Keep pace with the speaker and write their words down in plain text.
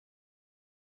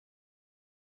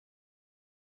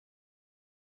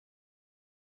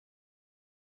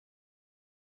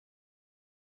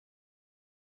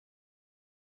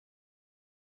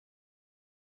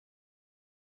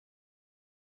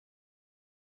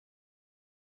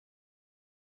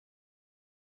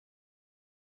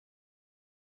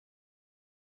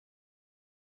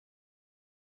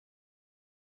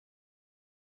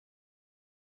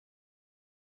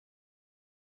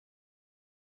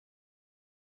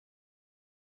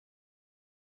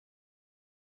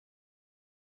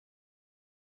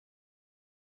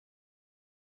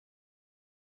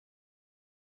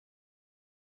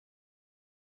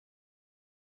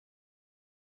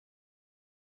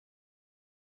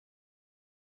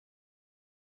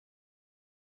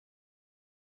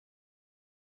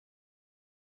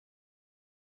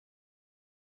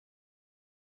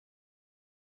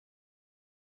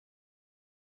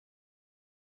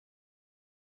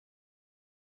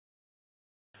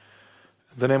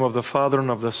In the name of the Father, and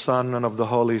of the Son, and of the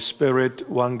Holy Spirit,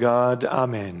 one God.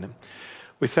 Amen.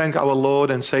 We thank our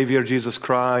Lord and Savior Jesus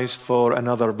Christ for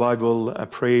another Bible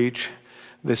preach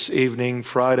this evening,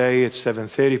 Friday at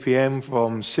 7:30 p.m.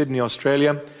 from Sydney,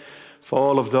 Australia. For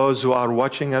all of those who are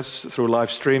watching us through live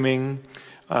streaming,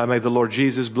 may the Lord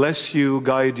Jesus bless you,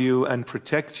 guide you, and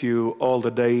protect you all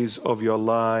the days of your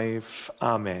life.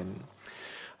 Amen.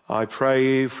 I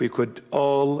pray if we could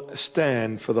all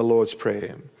stand for the Lord's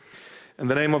Prayer. In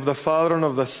the name of the Father, and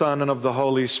of the Son, and of the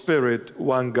Holy Spirit,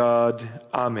 one God.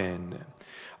 Amen.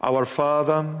 Our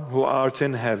Father, who art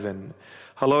in heaven,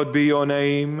 hallowed be your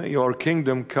name. Your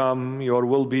kingdom come, your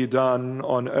will be done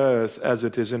on earth as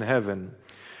it is in heaven.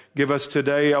 Give us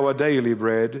today our daily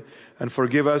bread, and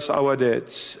forgive us our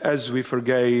debts as we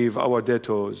forgave our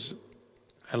debtors.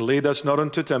 And lead us not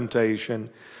into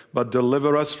temptation, but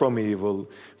deliver us from evil.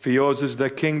 For yours is the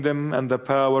kingdom and the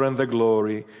power and the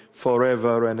glory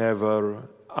forever and ever.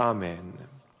 Amen.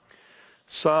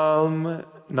 Psalm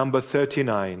number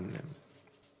 39.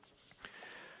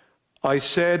 I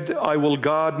said, I will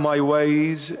guard my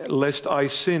ways, lest I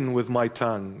sin with my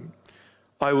tongue.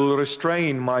 I will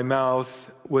restrain my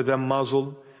mouth with a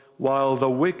muzzle, while the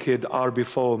wicked are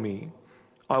before me.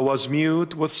 I was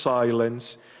mute with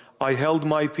silence. I held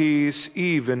my peace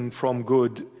even from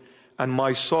good, and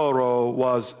my sorrow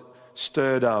was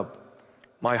stirred up.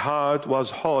 My heart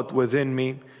was hot within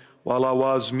me. While I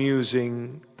was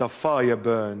musing, the fire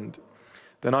burned.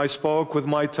 Then I spoke with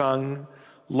my tongue,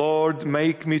 Lord,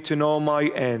 make me to know my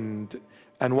end,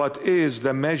 and what is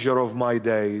the measure of my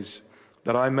days,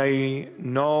 that I may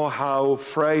know how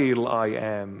frail I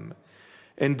am.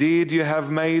 Indeed, you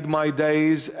have made my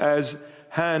days as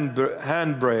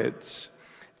handbreadths,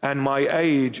 and my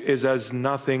age is as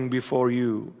nothing before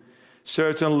you.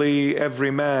 Certainly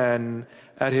every man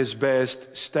at his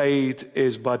best state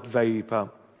is but vapor.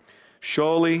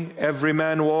 Surely every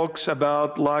man walks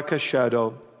about like a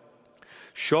shadow.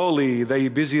 Surely they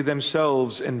busy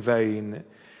themselves in vain.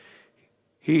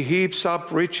 He heaps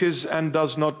up riches and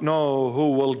does not know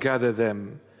who will gather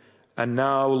them. And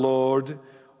now, Lord,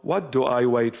 what do I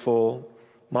wait for?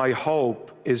 My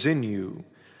hope is in you.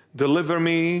 Deliver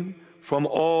me from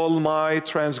all my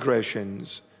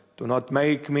transgressions. Do not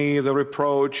make me the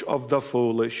reproach of the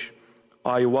foolish.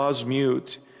 I was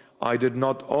mute. I did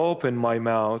not open my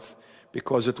mouth,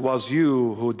 because it was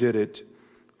you who did it.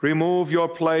 Remove your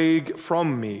plague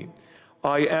from me.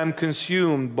 I am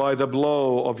consumed by the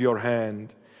blow of your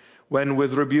hand. When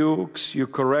with rebukes you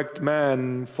correct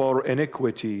man for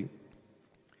iniquity,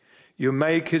 you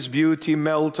make his beauty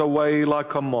melt away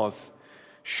like a moth.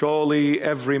 Surely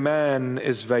every man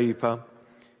is vapor.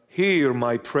 Hear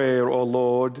my prayer, O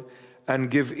Lord,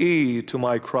 and give ear to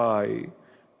my cry.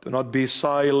 Do not be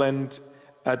silent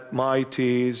at my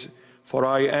tears, for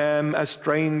I am a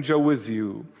stranger with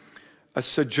you, a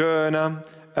sojourner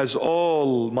as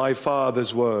all my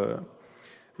fathers were.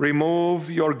 Remove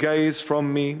your gaze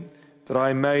from me, that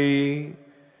I may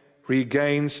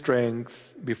regain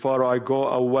strength before I go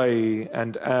away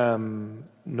and am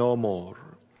no more.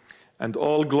 And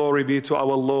all glory be to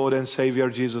our Lord and Savior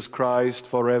Jesus Christ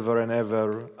forever and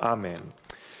ever. Amen.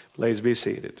 Please be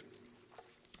seated.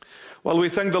 Well, we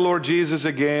thank the Lord Jesus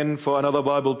again for another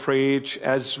Bible preach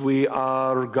as we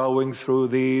are going through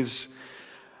these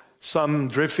some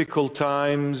difficult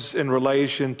times in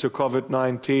relation to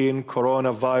COVID-19,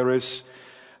 coronavirus,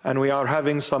 and we are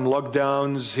having some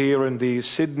lockdowns here in the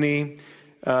Sydney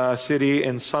city,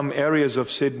 in some areas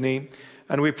of Sydney.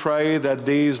 And we pray that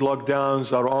these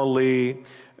lockdowns are only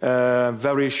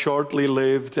very shortly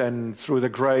lived, and through the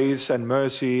grace and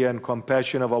mercy and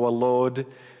compassion of our Lord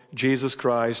Jesus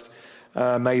Christ,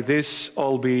 may this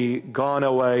all be gone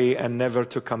away and never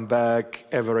to come back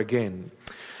ever again.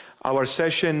 Our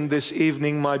session this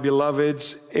evening, my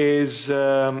beloveds, is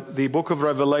the book of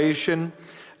Revelation,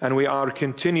 and we are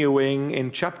continuing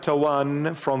in chapter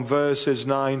 1 from verses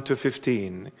 9 to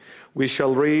 15. We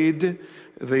shall read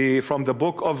from the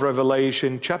book of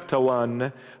Revelation, chapter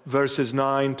 1, verses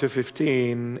 9 to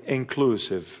 15,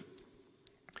 inclusive.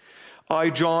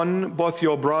 I, John, both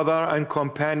your brother and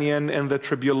companion in the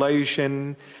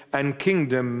tribulation and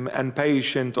kingdom and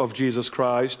patient of Jesus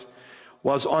Christ,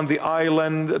 was on the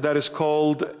island that is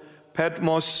called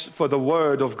Patmos for the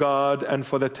word of God and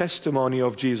for the testimony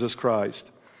of Jesus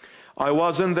Christ. I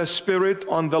was in the Spirit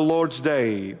on the Lord's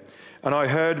day, and I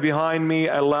heard behind me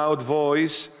a loud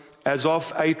voice as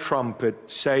of a trumpet,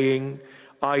 saying,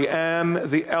 I am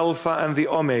the Alpha and the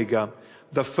Omega,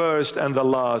 the first and the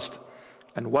last.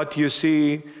 And what you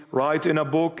see, write in a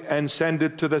book and send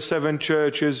it to the 7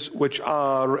 churches which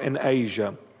are in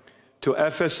Asia, to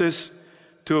Ephesus,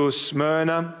 to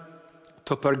Smyrna,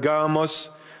 to Pergamos,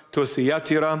 to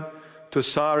Thyatira, to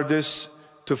Sardis,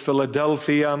 to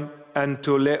Philadelphia, and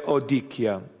to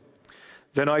Laodicea.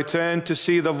 Then I turned to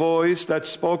see the voice that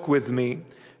spoke with me,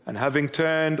 and having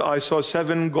turned, I saw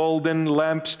 7 golden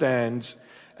lampstands,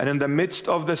 and in the midst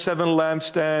of the 7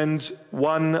 lampstands,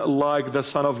 one like the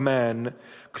Son of Man,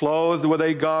 clothed with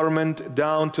a garment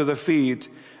down to the feet,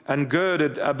 and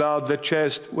girded about the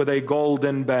chest with a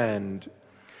golden band.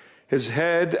 His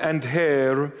head and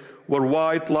hair were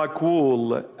white like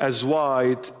wool, as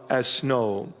white as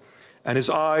snow, and his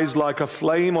eyes like a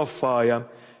flame of fire.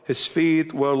 His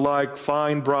feet were like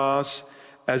fine brass,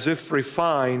 as if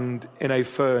refined in a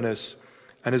furnace,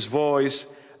 and his voice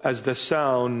as the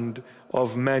sound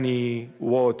of many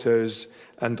waters.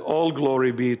 And all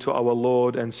glory be to our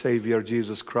Lord and Savior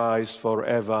Jesus Christ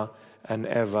forever and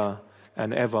ever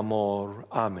and evermore.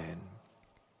 Amen.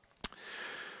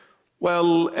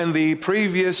 Well, in the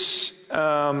previous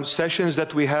sessions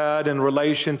that we had in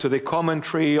relation to the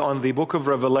commentary on the book of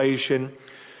Revelation,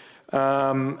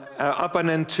 up and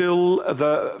until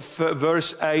the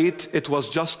verse 8, it was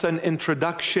just an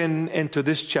introduction into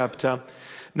this chapter.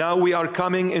 Now we are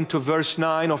coming into verse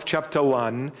 9 of chapter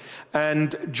 1,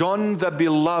 and John the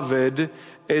Beloved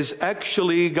is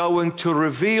actually going to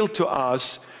reveal to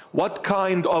us what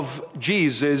kind of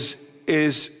Jesus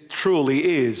truly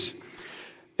is.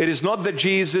 It is not the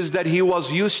Jesus that he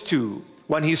was used to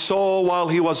when he saw while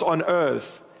he was on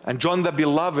earth. And John the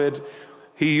Beloved,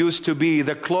 he used to be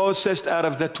the closest out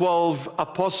of the 12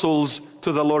 apostles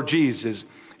to the Lord Jesus.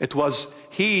 It was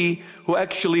he who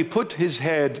actually put his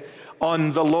head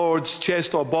on the Lord's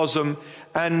chest or bosom,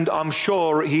 and I'm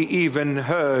sure he even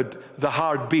heard the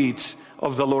heartbeats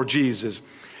of the Lord Jesus.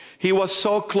 He was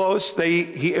so close,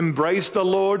 he embraced the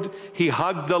Lord, he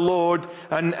hugged the Lord,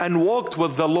 and walked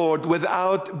with the Lord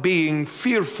without being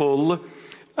fearful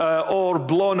or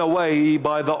blown away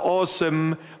by the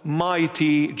awesome,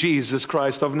 mighty Jesus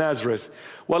Christ of Nazareth.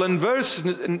 Well, in verse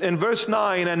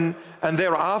 9 and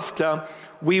thereafter,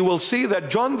 we will see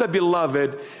that John the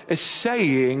Beloved is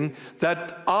saying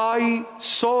that I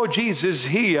saw Jesus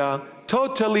here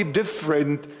totally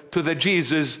different to the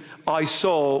Jesus I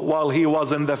saw while he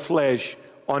was in the flesh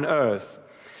on earth.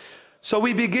 So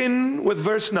we begin with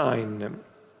verse 9.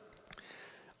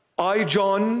 I,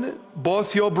 John,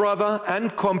 both your brother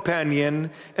and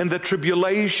companion in the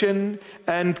tribulation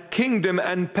and kingdom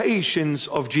and patience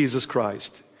of Jesus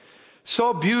Christ.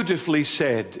 So beautifully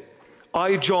said.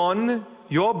 I, John,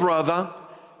 your brother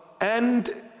and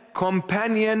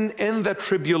companion in the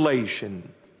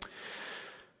tribulation.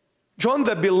 John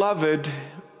the Beloved,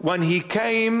 when he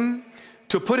came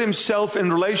to put himself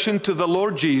in relation to the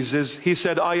Lord Jesus, he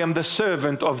said, I am the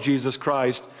servant of Jesus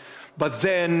Christ. But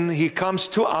then he comes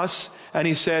to us and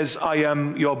he says, I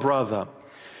am your brother.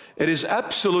 It is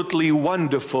absolutely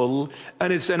wonderful,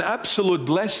 and it's an absolute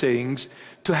blessing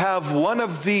to have one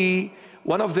of the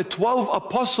 12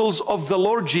 apostles of the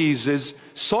Lord Jesus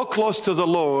so close to the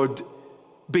Lord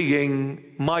being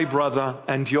my brother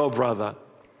and your brother.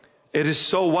 It is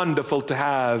so wonderful to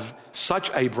have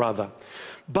such a brother.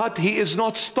 But he is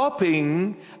not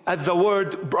stopping at the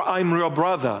word, I'm your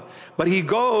brother. But he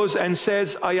goes and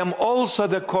says, I am also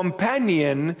the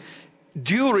companion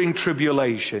during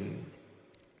tribulation.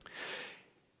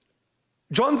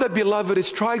 John the Beloved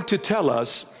is trying to tell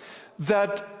us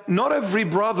that not every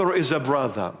brother is a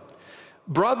brother.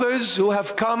 Brothers who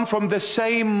have come from the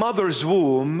same mother's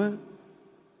womb,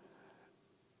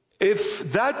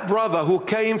 if that brother who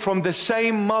came from the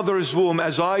same mother's womb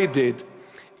as I did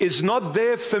is not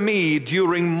there for me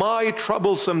during my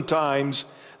troublesome times,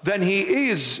 then he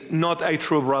is not a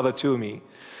true brother to me.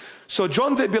 So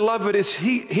John the Beloved is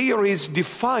here is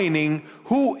defining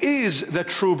who is the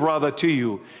true brother to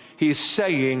you. He is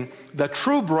saying the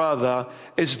true brother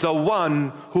is the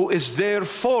one who is there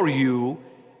for you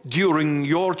during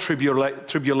your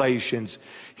tribulations.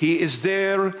 He is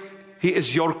there, he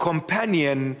is your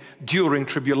companion during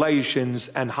tribulations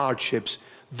and hardships.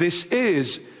 This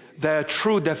is the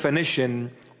true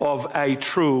definition of a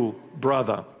true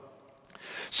brother.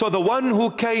 So the one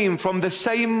who came from the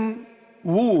same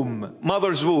womb,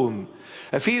 mother's womb,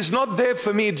 if he is not there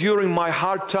for me during my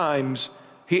hard times,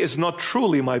 he is not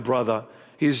truly my brother.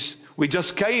 We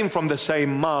just came from the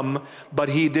same mom, but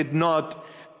he did not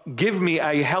give me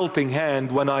a helping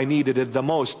hand when I needed it the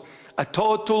most. A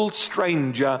total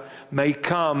stranger may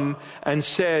come and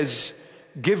says,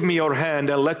 give me your hand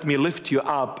and let me lift you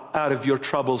up out of your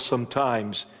troublesome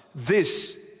times.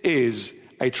 This is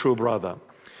a true brother.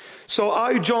 So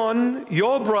I, John,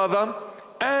 your brother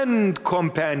and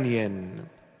companion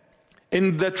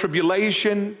in the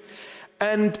tribulation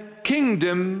and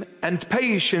kingdom and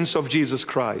patience of Jesus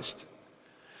Christ.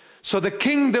 So the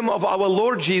kingdom of our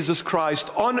Lord Jesus Christ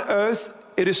on earth,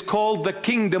 it is called the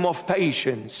kingdom of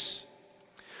patience.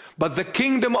 But the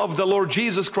kingdom of the Lord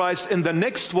Jesus Christ in the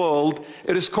next world,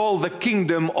 it is called the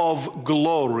kingdom of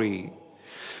glory.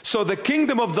 So the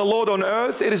kingdom of the Lord on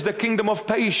earth, it is the kingdom of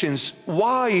patience.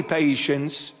 Why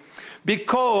patience?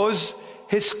 Because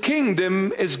his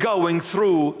kingdom is going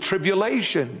through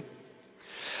tribulation.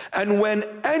 And when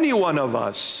any one of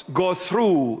us go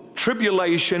through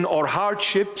tribulation or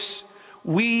hardships,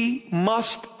 we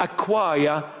must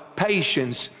acquire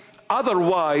patience.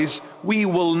 Otherwise, we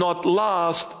will not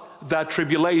last that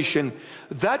tribulation.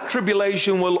 That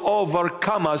tribulation will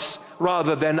overcome us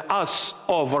rather than us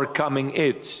overcoming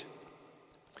it.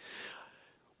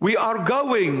 We are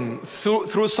going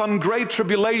through some great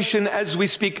tribulation as we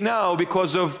speak now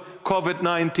because of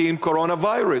COVID-19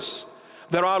 coronavirus.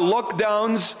 There are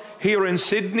lockdowns here in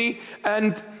Sydney,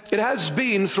 and it has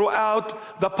been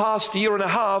throughout the past year and a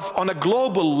half on a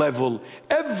global level.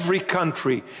 Every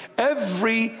country,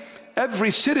 every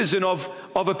citizen of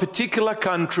a particular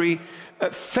country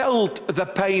felt the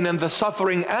pain and the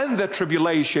suffering and the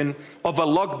tribulation of a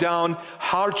lockdown,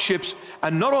 hardships,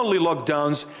 and not only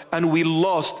lockdowns, and we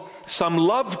lost some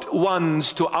loved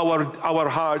ones to our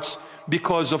hearts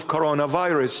because of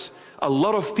coronavirus. A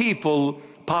lot of people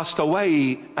passed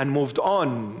away and moved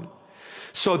on.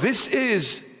 So this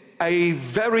is a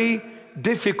very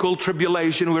difficult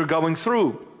tribulation we're going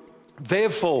through.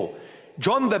 Therefore,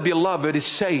 John the Beloved is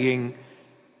saying,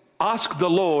 ask the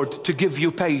Lord to give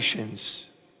you patience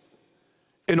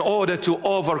in order to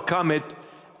overcome it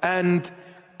and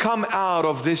come out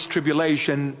of this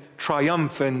tribulation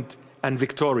triumphant and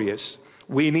victorious.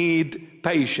 We need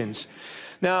patience.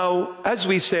 Now, as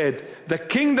we said, the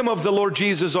kingdom of the Lord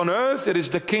Jesus on earth, it is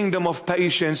the kingdom of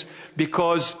patience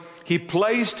because he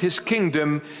placed his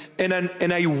kingdom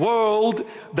in a world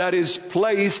that is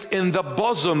placed in the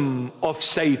bosom of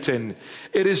Satan.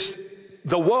 It is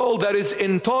the world that is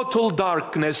in total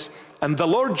darkness, and the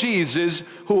Lord Jesus,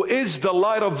 who is the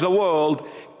light of the world,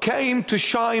 came to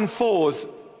shine forth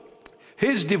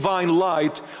his divine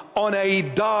light on a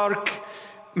dark,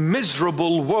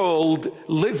 miserable world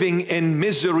living in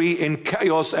misery, in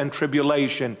chaos and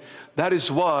tribulation. That is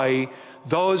why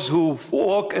those who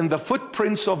walk in the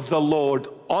footprints of the Lord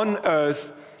on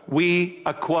earth, we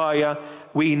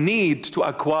need to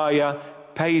acquire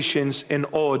patience in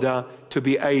order to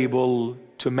be able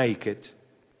to make it.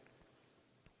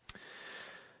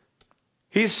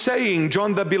 He's saying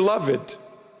John the Beloved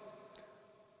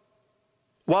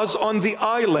was on the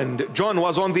island. John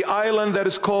was on the island that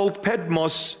is called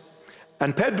Patmos.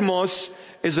 And Patmos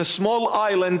is a small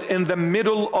island in the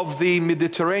middle of the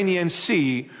Mediterranean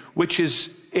Sea, which is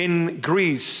in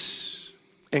Greece.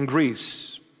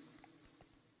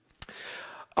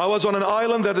 I was on an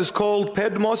island that is called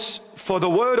Patmos for the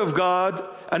word of God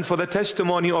and for the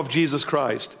testimony of Jesus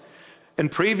Christ. In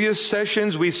previous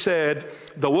sessions we said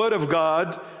the word of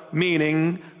God,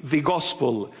 meaning the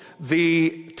gospel,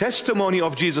 the testimony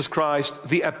of Jesus Christ,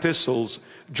 the epistles.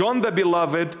 John the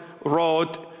Beloved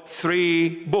wrote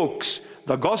 3 books,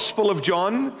 the Gospel of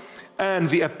John and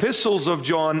the epistles of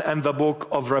John and the book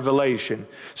of Revelation.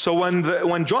 So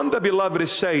when John the Beloved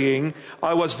is saying,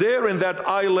 I was there in that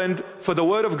island for the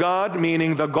word of God,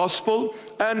 meaning the gospel,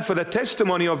 and for the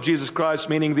testimony of Jesus Christ,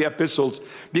 meaning the epistles,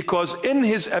 because in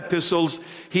his epistles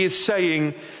he is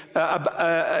saying,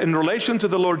 in relation to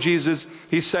the Lord Jesus,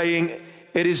 he's saying,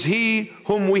 it is he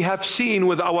whom we have seen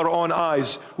with our own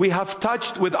eyes. We have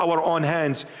touched with our own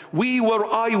hands. We were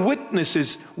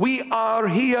eyewitnesses. We are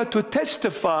here to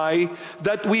testify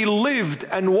that we lived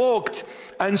and walked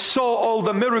and saw all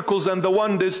the miracles and the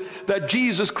wonders that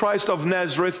Jesus Christ of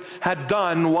Nazareth had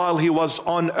done while he was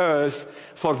on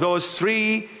earth for those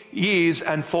 3 years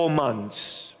and 4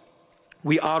 months.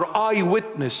 We are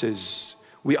eyewitnesses.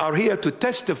 We are here to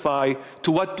testify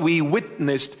to what we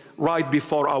witnessed right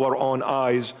before our own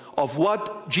eyes of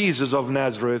what Jesus of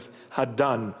Nazareth had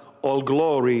done. All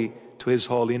glory to his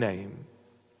holy name.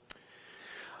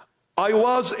 I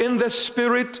was in the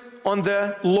Spirit on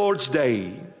the Lord's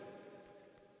day.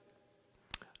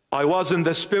 I was in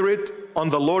the Spirit on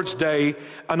the Lord's day,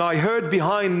 and I heard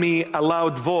behind me a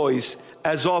loud voice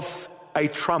as of a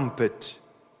trumpet.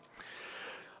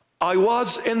 I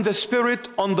was in the Spirit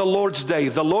on the Lord's day.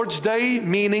 The Lord's day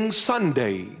meaning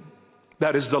Sunday.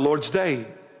 That is the Lord's day.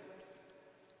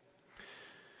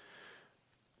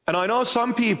 And I know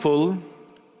some people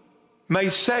may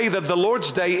say that the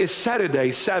Lord's day is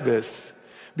Saturday, Sabbath,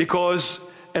 because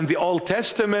in the Old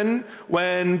Testament,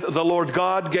 when the Lord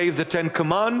God gave the 10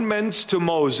 Commandments to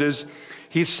Moses,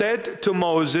 He said to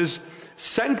Moses,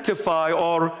 sanctify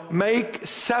or make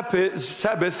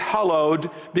Sabbath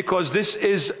hallowed, because this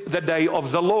is the day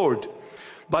of the Lord.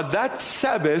 But that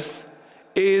Sabbath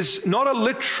is not a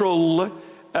literal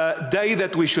day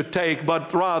that we should take,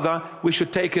 but rather we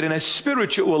should take it in a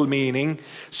spiritual meaning.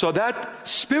 So that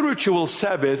spiritual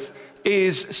Sabbath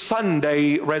is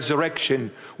Sunday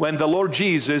resurrection, when the Lord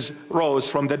Jesus rose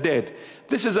from the dead.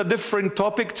 This is a different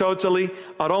topic totally.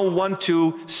 I don't want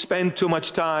to spend too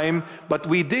much time, but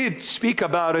we did speak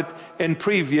about it in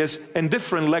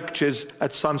different lectures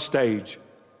at some stage.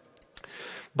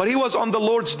 But he was on the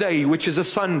Lord's day, which is a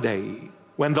Sunday.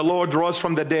 When the Lord rose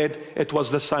from the dead, it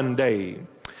was the Sunday.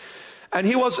 And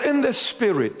he was in the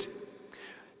Spirit.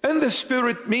 In the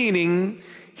Spirit meaning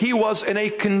he was in a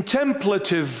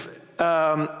contemplative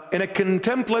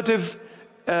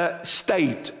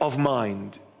state of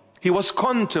mind. He was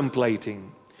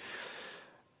contemplating.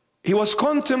 He was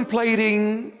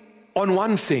contemplating on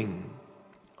one thing.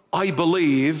 I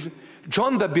believe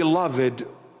John the Beloved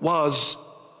was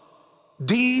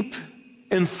deep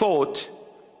in thought,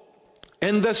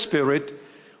 in the Spirit,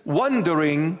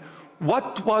 wondering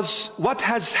what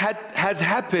has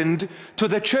happened to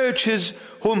the churches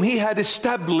whom he had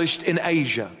established in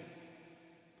Asia,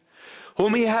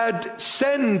 whom he had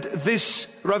sent this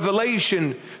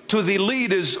revelation to the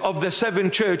leaders of the 7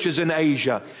 churches in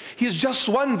Asia. He's just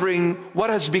wondering what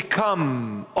has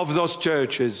become of those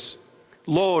churches.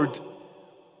 Lord,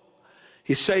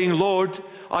 he's saying, Lord,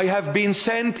 I have been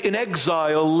sent in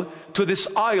exile to this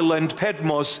island,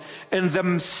 Patmos, in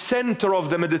the center of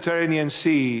the Mediterranean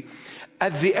Sea,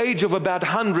 at the age of about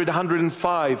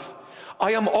 105.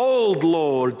 I am old,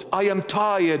 Lord. I am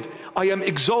tired. I am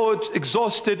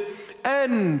exhausted.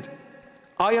 And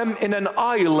I am in an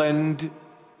island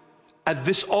at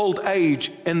this old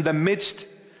age, in the midst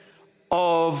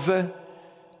of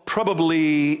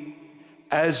probably,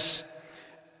 as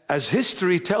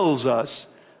history tells us,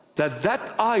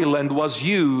 that island was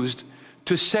used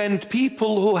to send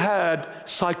people who had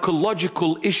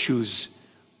psychological issues,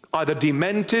 either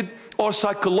demented or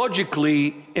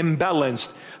psychologically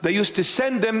imbalanced. They used to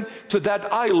send them to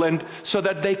that island so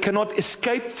that they cannot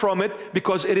escape from it,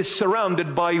 because it is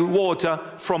surrounded by water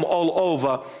from all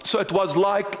over. So it was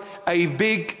like a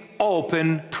big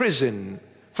open prison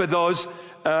for those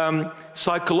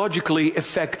psychologically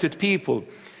affected people.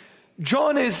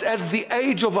 John is at the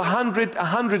age of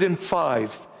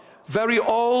 105, very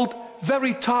old,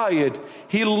 very tired.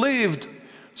 He lived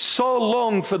so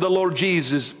long for the Lord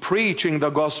Jesus, preaching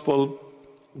the gospel,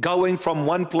 going from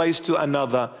one place to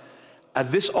another.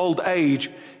 At this old age,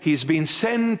 he's been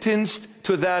sentenced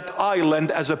to that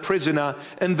island as a prisoner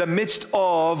in the midst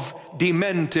of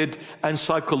demented and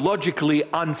psychologically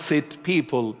unfit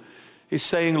people. He's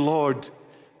saying, Lord,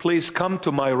 please come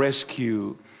to my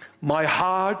rescue. My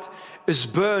heart is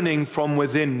burning from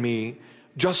within me,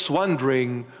 just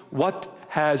wondering what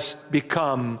has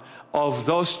become of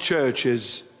those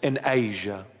churches in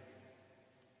Asia.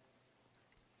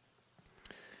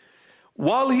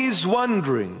 While he's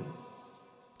wondering,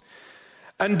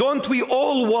 and don't we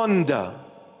all wonder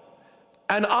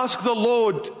and ask the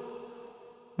Lord,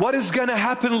 what is going to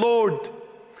happen, Lord?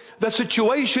 The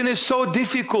situation is so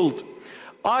difficult.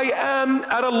 I am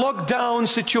at a lockdown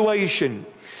situation.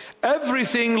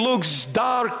 Everything looks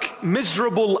dark,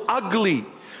 miserable, ugly.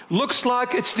 Looks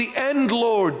like it's the end,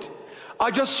 Lord. I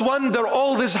just wonder,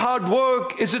 all this hard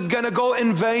work, is it going to go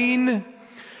in vain?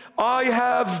 I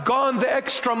have gone the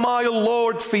extra mile,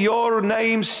 Lord, for your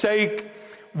name's sake.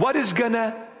 What is going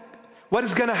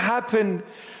to happen?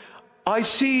 I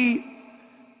see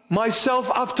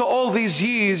myself after all these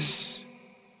years.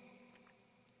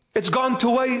 It's gone to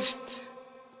waste.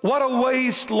 What a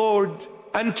waste, Lord.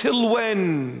 Until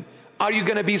when are you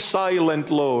going to be silent,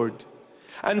 Lord?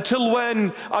 Until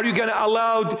when are you going to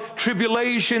allow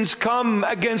tribulations come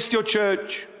against your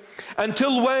church?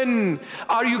 Until when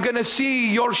are you going to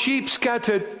see your sheep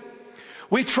scattered?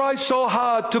 We try so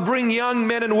hard to bring young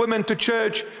men and women to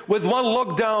church. With one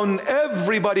lockdown,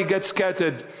 everybody gets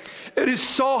scattered. It is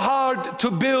so hard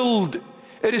to build.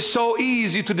 It is so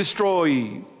easy to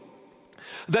destroy.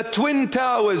 The Twin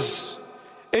Towers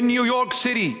in New York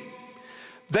City,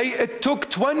 it took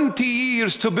 20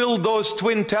 years to build those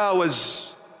Twin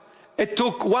Towers. It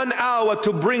took 1 hour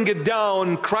to bring it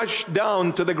down, crushed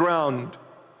down to the ground.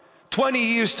 20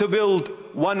 years to build,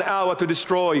 1 hour to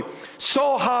destroy.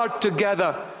 So hard to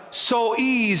gather, so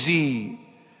easy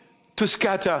to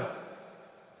scatter.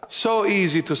 So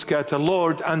easy to scatter.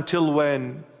 Lord, until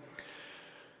when?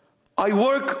 I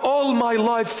work all my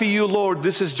life for you, Lord.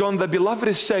 This is John the Beloved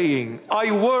is saying,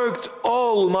 I worked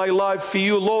all my life for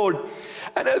you, Lord.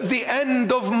 And at the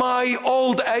end of my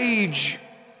old age,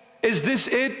 is this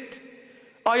it?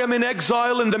 I am in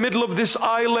exile in the middle of this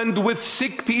island with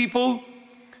sick people,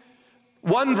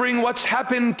 wondering what's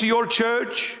happened to your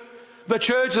church, the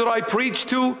church that I preached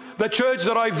to, the church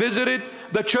that I visited,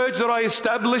 the church that I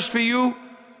established for you.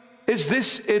 Is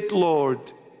this it, Lord?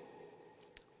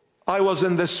 I was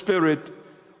in the Spirit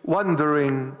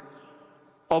wondering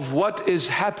of what is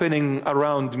happening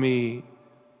around me.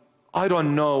 I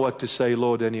don't know what to say,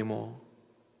 Lord, anymore.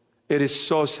 It is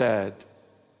so sad,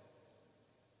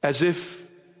 as if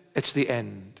it's the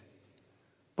end.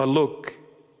 But look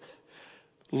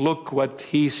what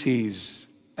he sees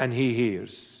and he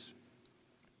hears.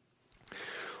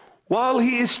 While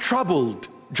he is troubled,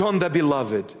 John the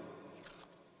Beloved,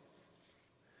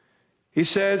 he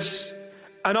says,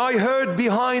 and I heard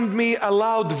behind me a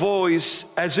loud voice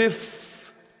as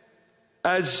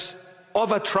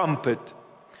of a trumpet.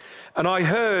 And I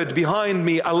heard behind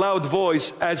me a loud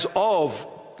voice as of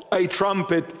a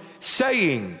trumpet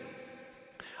saying,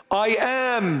 I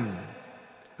am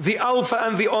the Alpha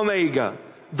and the Omega,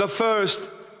 the first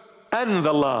and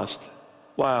the last.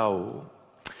 Wow.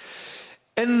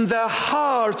 In the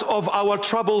heart of our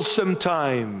troublesome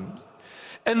time,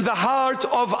 in the heart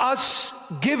of us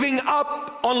giving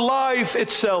up on life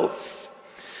itself,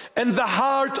 in the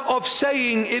heart of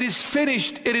saying it is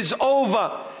finished, it is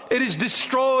over, it is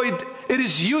destroyed, it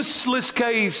is useless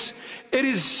case, it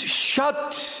is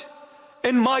shut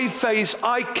in my face,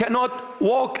 I cannot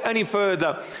walk any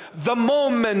further. The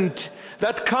moment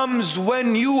that comes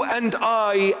when you and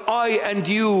I and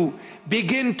you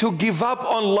begin to give up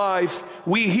on life,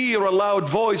 we hear a loud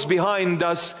voice behind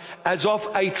us as of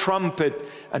a trumpet.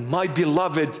 And my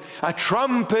beloved, a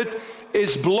trumpet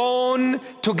is blown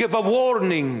to give a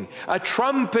warning. A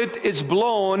trumpet is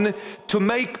blown to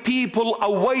make people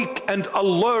awake and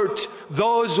alert.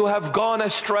 Those who have gone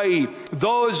astray,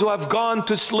 those who have gone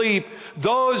to sleep,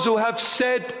 those who have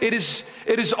said it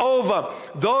is over,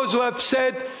 those who have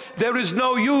said there is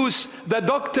no use, the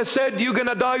doctor said you're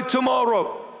gonna die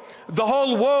tomorrow. The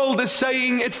whole world is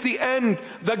saying it's the end.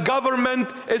 The government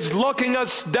is locking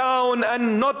us down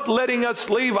and not letting us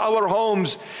leave our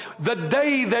homes. The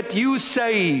day that you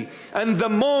say, and the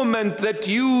moment that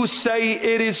you say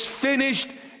it is finished,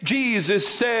 Jesus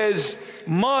says,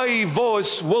 my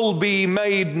voice will be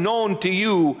made known to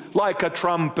you like a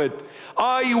trumpet.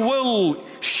 I will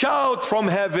shout from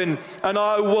heaven and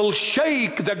I will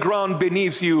shake the ground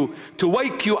beneath you to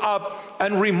wake you up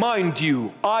and remind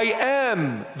you, I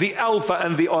am the Alpha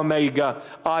and the Omega.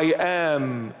 I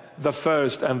am the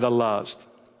first and the last.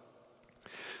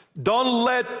 Don't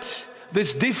let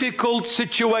this difficult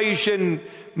situation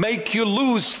make you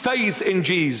lose faith in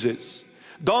Jesus.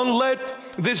 Don't let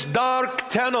this dark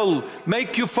tunnel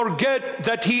make you forget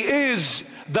that He is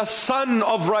the Son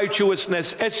of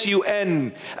Righteousness,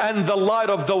 S-U-N, and the light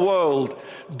of the world.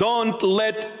 Don't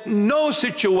let no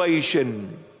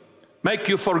situation make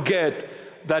you forget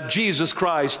that Jesus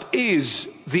Christ is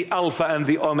the Alpha and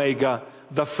the Omega,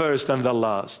 the first and the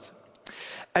last.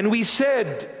 And we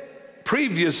said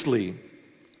previously,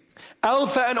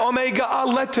 Alpha and Omega are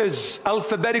letters,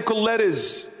 alphabetical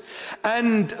letters.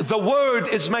 And the Word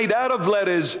is made out of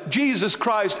letters. Jesus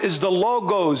Christ is the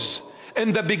Logos.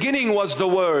 In the beginning was the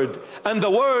Word, and the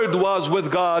Word was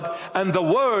with God, and the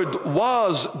Word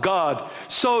was God.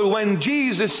 So when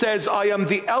Jesus says, I am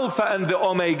the Alpha and the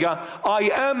Omega, I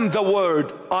am the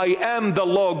Word, I am the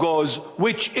Logos,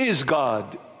 which is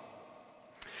God.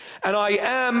 And I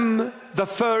am the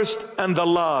first and the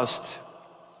last.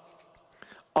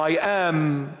 I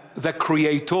am the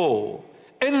Creator.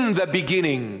 In the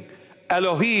beginning,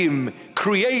 Elohim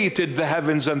created the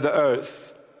heavens and the earth.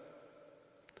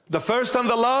 The first and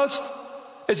the last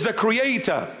is the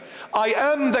Creator. I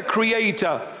am the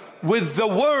Creator. With the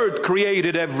Word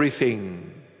created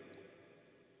everything.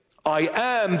 I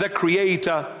am the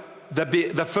Creator,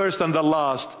 the first and the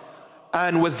last.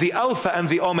 And with the Alpha and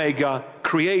the Omega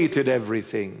created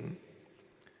everything.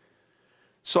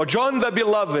 So John the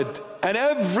Beloved and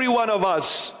every one of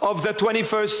us of the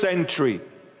 21st century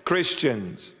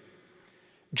Christians,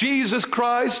 Jesus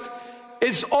Christ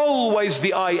is always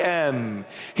the I am.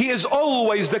 He is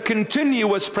always the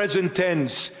continuous present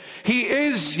tense. He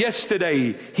is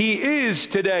yesterday, He is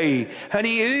today, and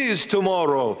He is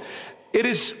tomorrow. It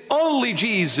is only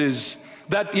Jesus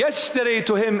that yesterday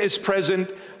to him is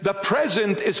present, the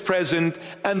present is present,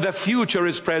 and the future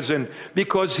is present,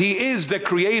 because he is the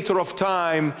creator of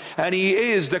time, and he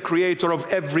is the creator of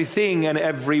everything and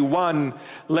everyone.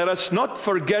 Let us not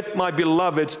forget, my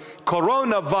beloveds,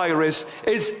 coronavirus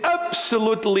is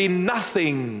absolutely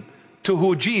nothing to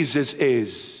who Jesus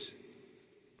is.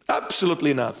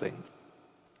 Absolutely nothing.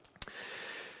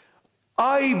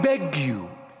 I beg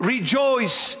you,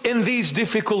 rejoice in these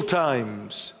difficult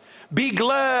times. Be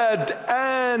glad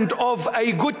and of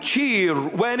a good cheer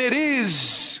when it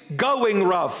is going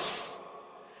rough,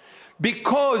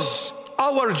 because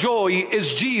our joy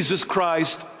is Jesus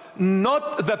Christ,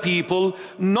 not the people,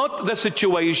 not the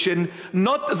situation,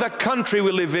 not the country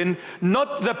we live in,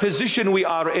 not the position we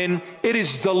are in. It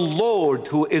is the Lord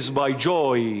who is my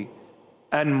joy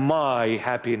and my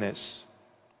happiness.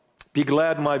 Be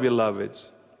glad, my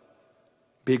beloveds.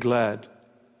 Be glad.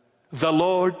 The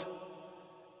Lord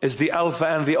is the Alpha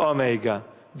and the Omega,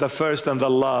 the first and the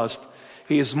last.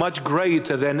 He is much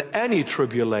greater than any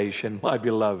tribulation, my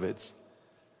beloveds.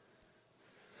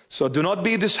 So do not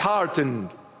be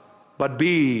disheartened, but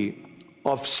be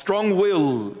of strong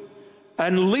will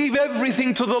and leave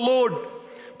everything to the Lord.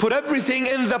 Put everything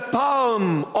in the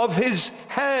palm of his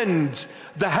hands,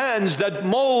 the hands that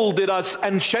molded us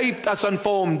and shaped us and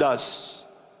formed us.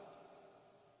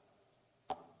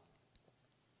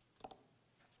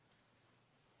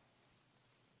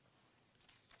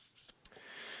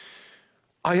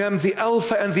 I am the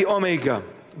Alpha and the Omega,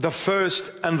 the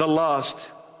first and the last.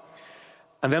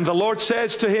 And then the Lord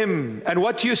says to him, and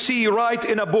what you see, write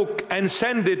in a book and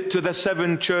send it to the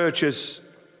 7 churches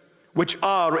which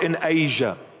are in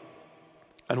Asia.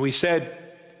 And we said,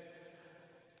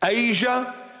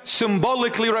 Asia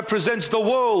symbolically represents the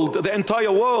world, the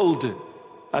entire world.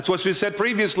 That's what we said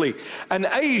previously. And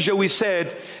Asia, we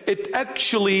said, it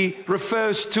actually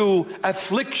refers to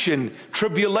affliction,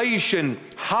 tribulation,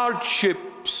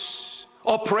 hardships,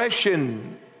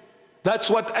 oppression. That's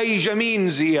what Asia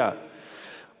means here.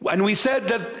 And we said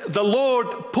that the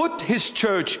Lord put his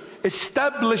church,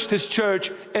 established his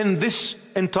church in this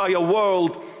entire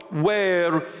world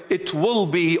where it will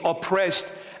be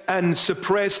oppressed and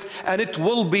suppressed, and it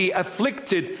will be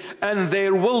afflicted, and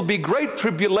there will be great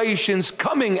tribulations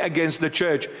coming against the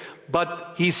church.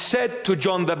 But he said to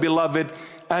John the Beloved,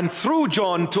 and through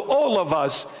John to all of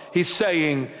us, he's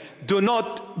saying, do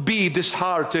not be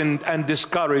disheartened and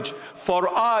discouraged, for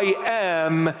I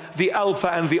am the Alpha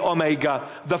and the Omega,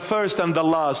 the first and the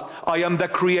last. I am the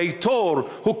Creator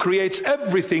who creates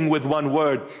everything with one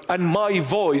word, and my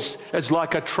voice is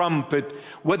like a trumpet.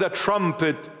 With a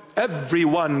trumpet,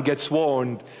 everyone gets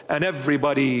warned and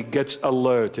everybody gets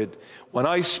alerted. When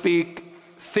I speak,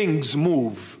 things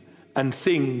move and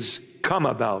things come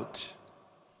about.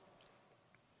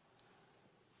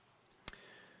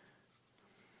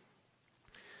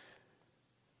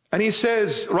 And he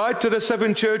says, write to the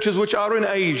 7 churches which are in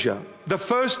Asia. The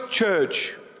first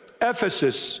church,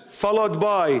 Ephesus, followed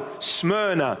by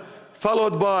Smyrna,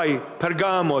 followed by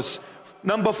Pergamos.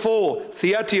 Number 4,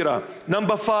 Thyatira.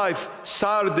 Number 5,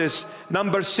 Sardis.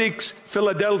 Number 6,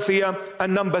 Philadelphia.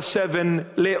 And number 7,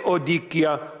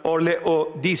 Laodicea or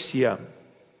Laodicea.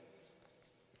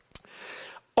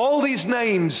 All these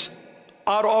names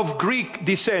are of Greek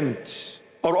descent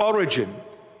or origin.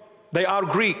 They are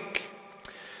Greek.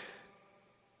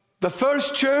 The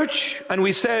first church, and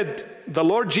we said the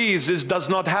Lord Jesus does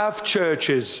not have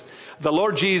churches. The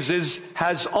Lord Jesus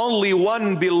has only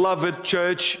one beloved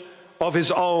church of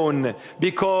his own,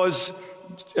 because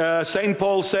St.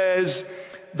 Paul says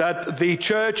that the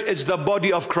church is the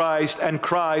body of Christ and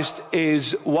Christ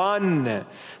is one.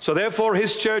 So therefore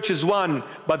his church is one.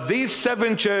 But these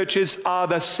 7 churches are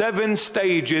the 7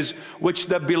 stages which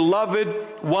the beloved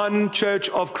one church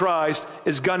of Christ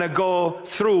is gonna go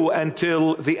through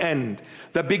until the end.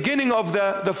 The beginning of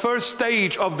the first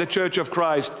stage of the church of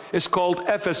Christ is called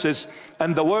Ephesus,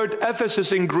 and the word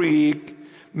Ephesus in Greek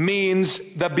means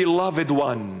the beloved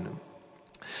one.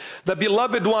 The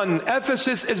beloved one.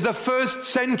 Ephesus is the first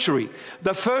century.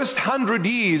 The first 100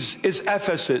 years is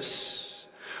Ephesus,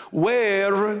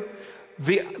 where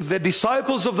the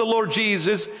disciples of the Lord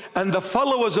Jesus and the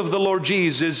followers of the Lord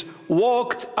Jesus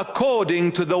walked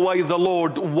according to the way the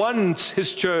Lord wants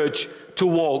his church to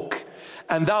walk.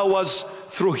 And that was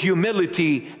through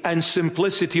humility and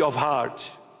simplicity of heart.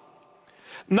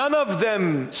 None of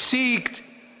them sought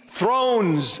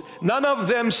thrones. None of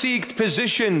them seeked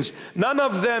positions. None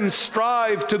of them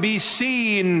strive to be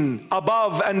seen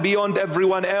above and beyond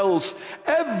everyone else.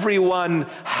 Everyone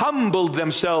humbled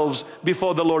themselves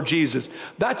before the Lord Jesus.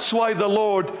 That's why the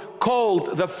Lord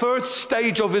called the first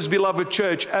stage of his beloved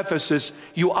church, Ephesus,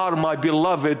 "You are my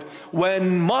beloved,"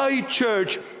 when my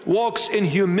church walks in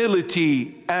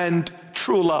humility and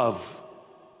true love.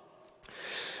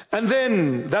 And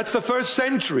then, that's the first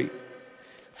century.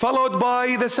 Followed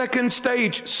by the second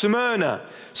stage, Smyrna.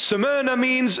 Smyrna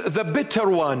means the bitter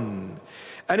one.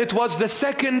 And it was the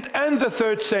second and the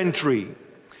third century.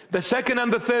 The second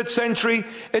and the third century,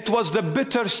 it was the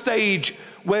bitter stage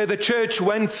where the church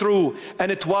went through,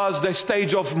 and it was the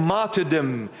stage of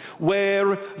martyrdom,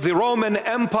 where the Roman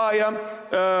Empire,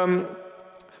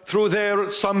 through their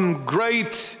some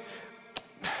great,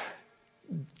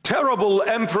 terrible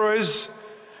emperors,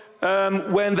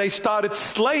 when they started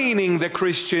slaying the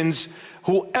Christians,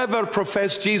 whoever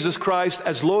professed Jesus Christ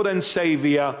as Lord and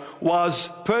Savior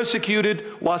was persecuted,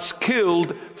 was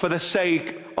killed for the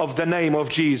sake of the name of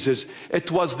Jesus. It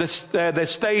was the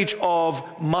stage of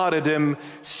martyrdom,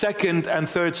 second and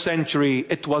third century.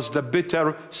 It was the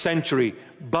bitter century.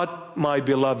 But, my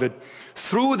beloved,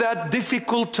 through that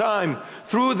difficult time,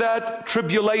 through that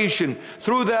tribulation,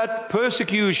 through that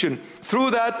persecution,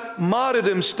 through that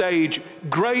martyrdom stage,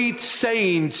 great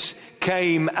saints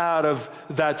came out of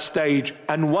that stage.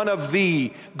 And one of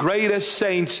the greatest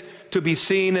saints to be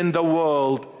seen in the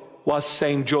world was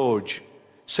Saint George.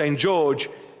 Saint George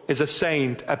is a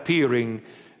saint appearing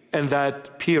in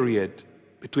that period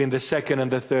between the second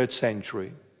and the third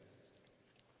century.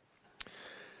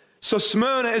 So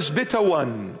Smyrna is bitter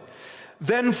one.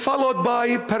 Then followed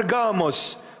by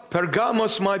Pergamos.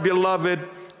 Pergamos, my beloved,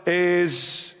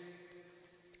 is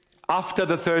after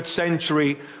the third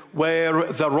century, where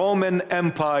the Roman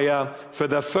Empire for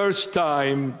the first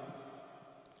time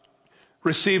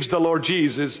receives the Lord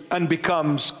Jesus and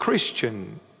becomes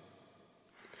Christian.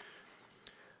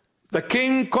 The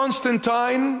king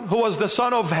Constantine, who was the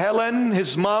son of Helen,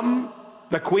 his mom,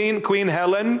 the Queen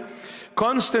Helen,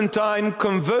 Constantine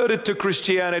converted to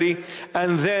Christianity,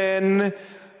 and then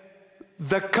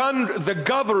the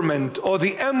government or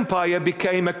the empire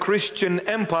became a Christian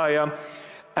empire,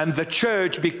 and the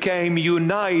church became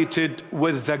united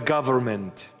with the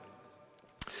government.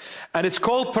 And it's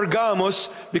called Pergamos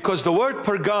because the word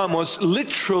Pergamos,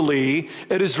 literally,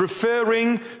 it is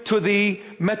referring to the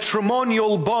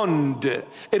matrimonial bond.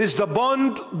 It is the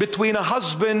bond between a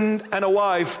husband and a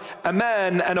wife, a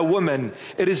man and a woman.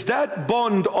 It is that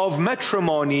bond of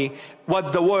matrimony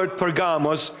what the word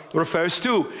Pergamos refers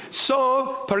to.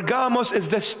 So Pergamos is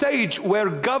the stage where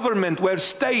government, where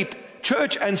state,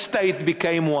 church and state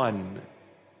became one.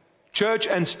 Church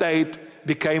and state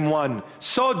became one.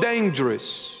 So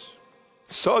dangerous.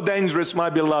 So dangerous, my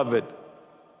beloved.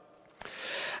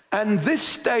 And this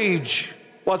stage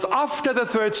was after the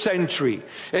third century.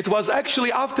 It was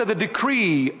actually after the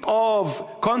decree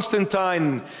of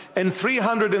Constantine in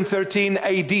 313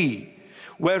 AD,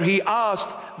 where he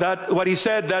asked that, what he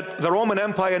said that the Roman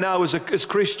Empire now is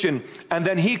Christian, and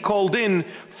then he called in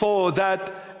for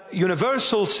that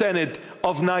Universal Synod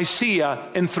of Nicaea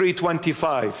in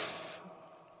 325.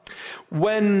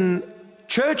 When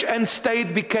church and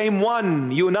state became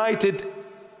one, united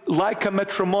like a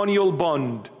matrimonial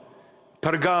bond,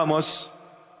 Pergamos,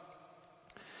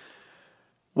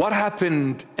 what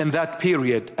happened in that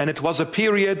period? And it was a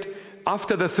period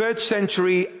after the third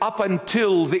century up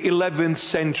until the 11th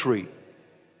century.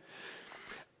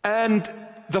 And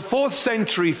the 4th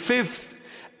century, 5th,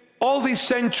 all these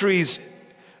centuries,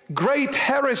 great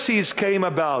heresies came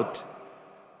about.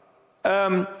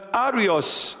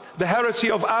 Arius, the heresy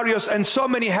of Arius, and so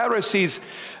many heresies.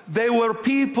 There were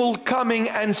people coming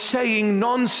and saying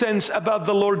nonsense about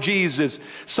the Lord Jesus.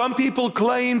 Some people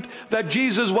claimed that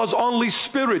Jesus was only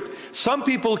spirit. Some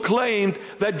people claimed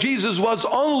that Jesus was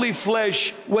only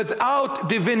flesh without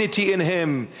divinity in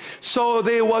him. So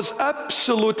there was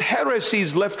absolute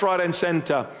heresies left, right, and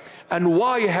center. And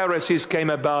why heresies came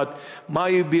about?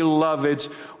 My beloveds,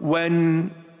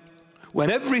 when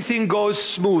everything goes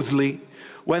smoothly,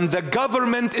 when the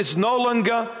government is no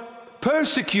longer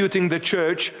persecuting the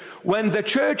church, when the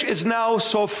church is now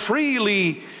so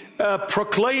freely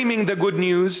proclaiming the good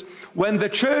news, when the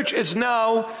church is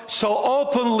now so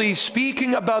openly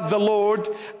speaking about the Lord,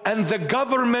 and the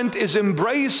government is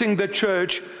embracing the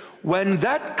church, when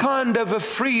that kind of a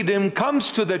freedom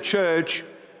comes to the church,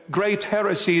 great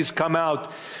heresies come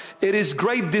out. It is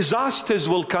great disasters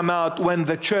will come out when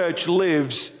the church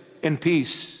lives in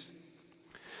peace.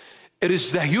 It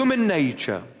is the human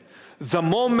nature. The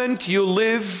moment you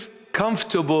live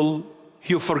comfortable,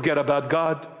 you forget about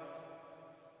God.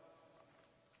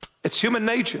 It's human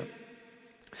nature.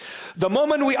 The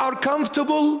moment we are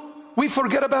comfortable, we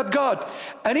forget about God.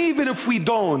 And even if we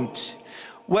don't,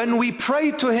 when we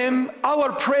pray to Him,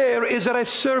 our prayer is at a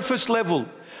surface level.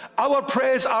 Our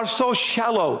prayers are so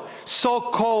shallow, so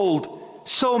cold,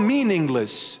 so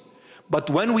meaningless. But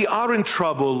when we are in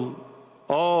trouble,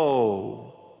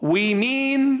 we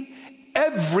mean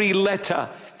every letter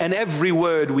and every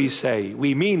word we say.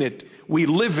 We mean it. We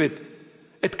live it.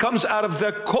 It comes out of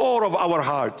the core of our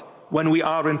heart when we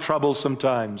are in trouble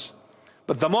sometimes.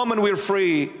 But the moment we're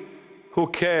free, who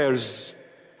cares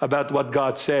about what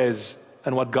God says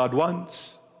and what God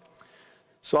wants?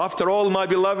 So after all, my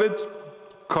beloved,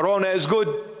 Corona is good.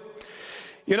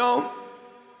 You know,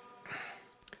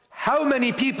 how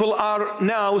many people are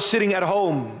now sitting at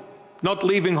home, not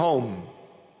leaving home?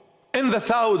 In the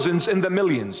thousands, in the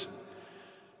millions.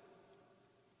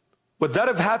 Would that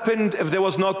have happened if there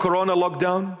was no Corona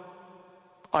lockdown?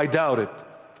 I doubt it.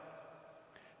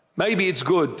 Maybe it's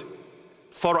good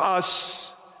for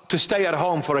us to stay at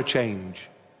home for a change.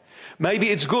 Maybe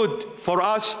it's good for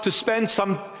us to spend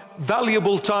some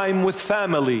valuable time with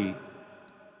family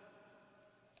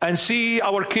and see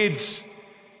our kids,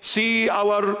 see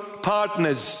our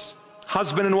partners,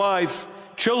 husband and wife,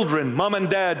 children, mom and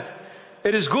dad.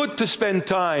 It is good to spend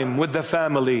time with the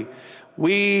family.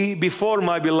 Before,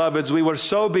 my beloveds, we were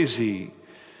so busy.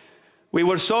 We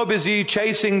were so busy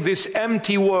chasing this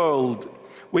empty world.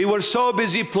 We were so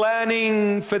busy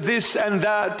planning for this and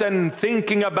that, and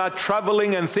thinking about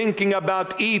traveling, and thinking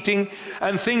about eating,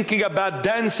 and thinking about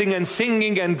dancing and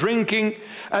singing and drinking,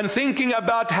 and thinking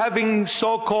about having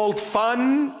so-called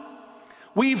fun.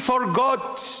 We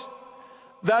forgot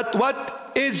that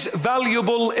what is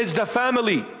valuable is the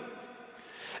family.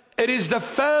 It is the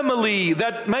family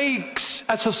that makes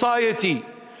a society.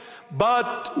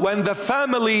 But when the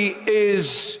family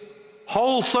is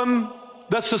wholesome,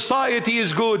 the society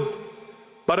is good.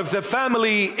 But if the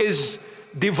family is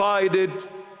divided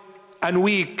and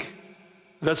weak,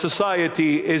 the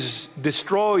society is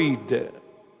destroyed.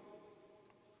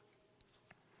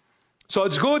 So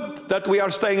it's good that we are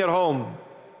staying at home.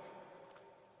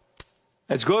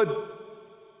 It's good.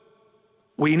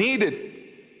 We need it.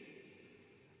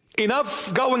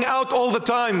 Enough going out all the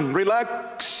time.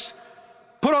 Relax.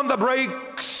 Put on the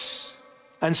brakes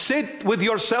and sit with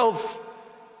yourself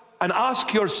and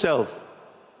ask yourself,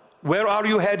 where are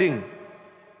you heading?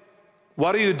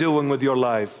 What are you doing with your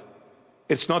life?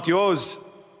 It's not yours.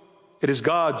 It is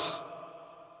God's.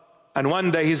 And one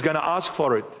day He's going to ask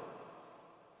for it.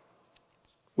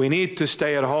 We need to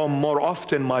stay at home more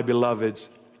often, my beloveds.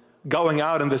 Going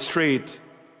out in the street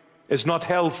is not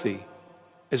healthy.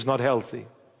 It's not healthy.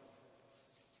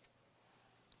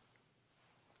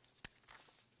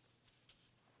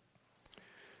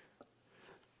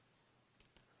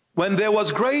 When there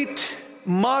was great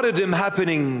martyrdom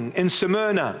happening in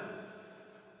Smyrna,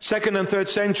 2nd and 3rd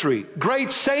century, great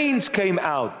saints came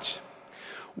out.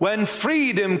 When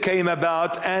freedom came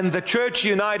about and the church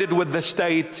united with the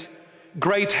state,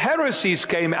 great heresies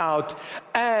came out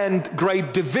and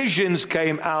great divisions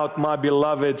came out, my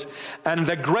beloveds. And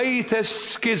the greatest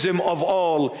schism of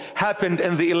all happened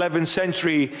in the 11th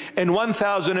century in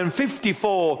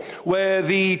 1054, where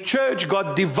the church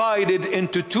got divided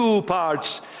into two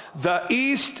parts, the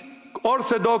East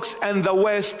Orthodox and the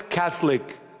West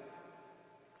Catholic.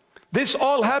 This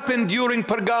all happened during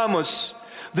Pergamos.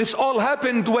 This all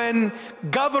happened when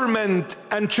government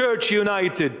and church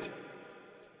united.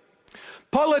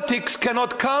 Politics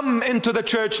cannot come into the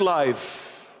church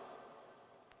life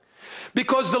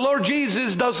because the Lord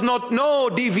Jesus does not know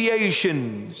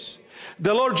deviations.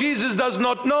 The Lord Jesus does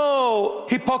not know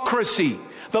hypocrisy.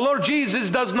 The Lord Jesus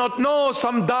does not know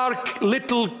some dark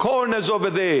little corners over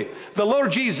there. The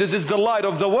Lord Jesus is the light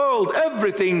of the world.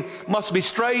 Everything must be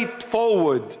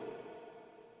straightforward.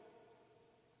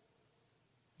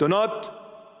 Do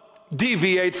not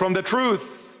deviate from the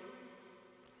truth.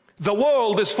 The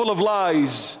world is full of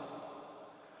lies.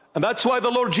 And that's why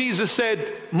the Lord Jesus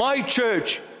said, my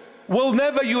church will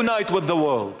never unite with the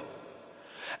world.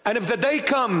 And if the day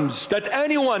comes that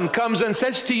anyone comes and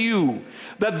says to you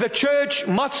that the church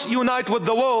must unite with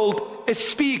the world, is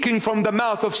speaking from the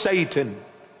mouth of Satan.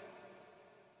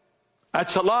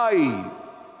 That's a lie.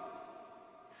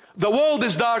 The world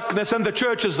is darkness and the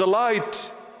church is the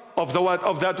light of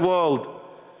that world.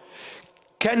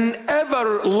 Can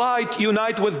ever light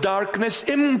unite with darkness?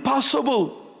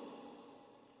 Impossible.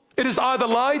 It is either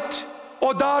light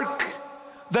or dark.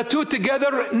 The two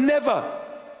together, never.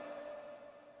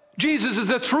 Jesus is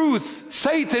the truth.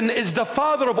 Satan is the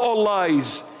father of all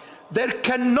lies. There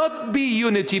cannot be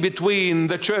unity between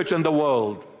the church and the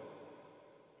world.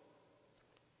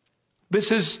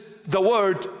 This is the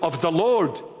word of the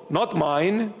Lord, not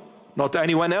mine, not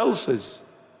anyone else's.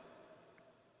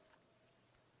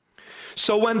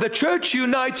 So when the church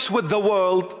unites with the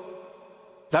world,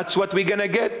 that's what we're going to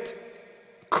get.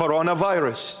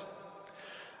 Coronavirus.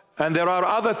 And there are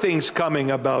other things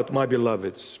coming about, my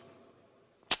beloveds.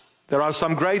 There are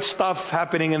some great stuff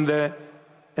happening in the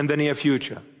near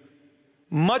future.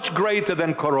 Much greater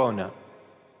than Corona.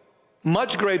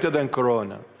 Much greater than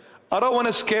Corona. I don't want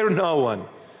to scare no one.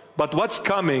 But what's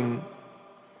coming,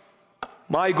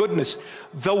 my goodness,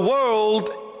 the world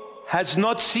has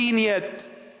not seen yet.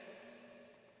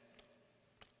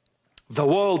 The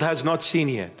world has not seen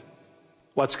yet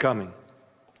what's coming.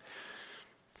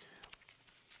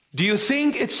 Do you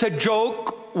think it's a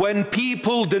joke when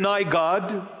people deny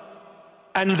God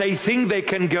and they think they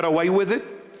can get away with it?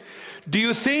 Do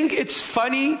you think it's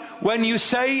funny when you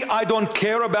say, I don't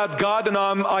care about God and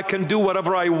I can do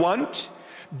whatever I want?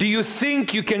 Do you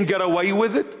think you can get away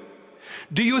with it?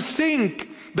 Do you think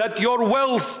that your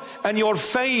wealth and your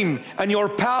fame and your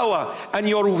power and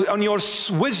your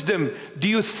wisdom, do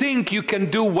you think you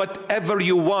can do whatever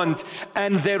you want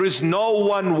and there is no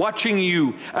one watching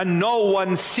you and no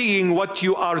one seeing what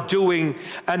you are doing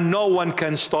and no one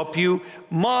can stop you?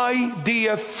 My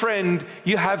dear friend,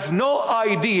 you have no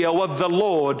idea what the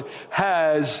Lord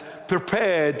has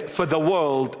prepared for the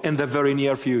world in the very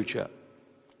near future.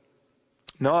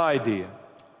 No idea.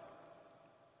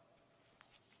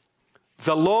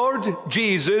 The Lord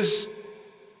Jesus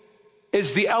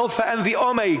is the Alpha and the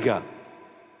Omega.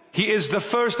 He is the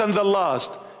first and the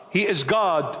last. He is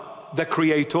God, the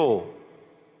Creator.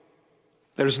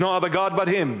 There is no other God but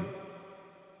Him.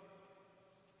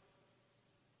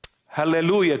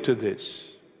 Hallelujah to this.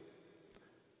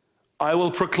 I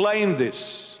will proclaim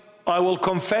this. I will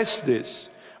confess this.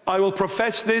 I will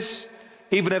profess this,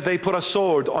 even if they put a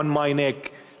sword on my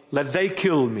neck. Let they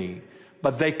kill me.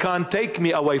 But they can't take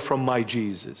me away from my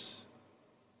Jesus.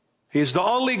 He is the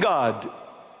only God.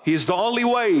 He is the only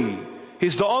way. He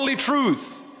is the only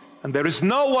truth. And there is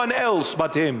no one else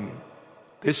but Him.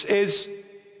 This is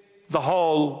the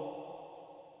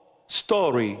whole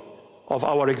story of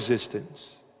our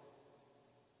existence.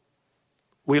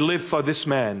 We live for this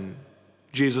man,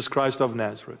 Jesus Christ of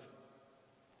Nazareth.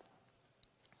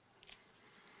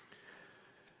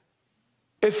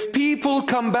 If people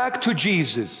come back to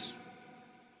Jesus,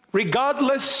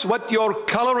 regardless what your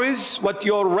color is, what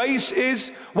your race is,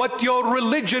 what your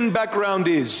religion background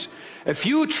is, if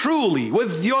you truly,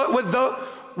 with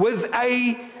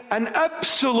an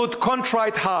absolute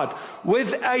contrite heart,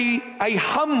 with a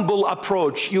humble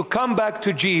approach, you come back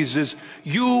to Jesus,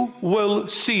 you will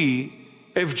see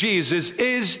if Jesus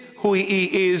is who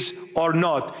He is or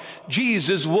not.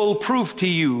 Jesus will prove to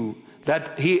you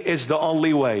that He is the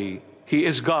only way. He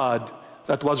is God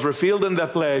that was revealed in the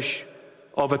flesh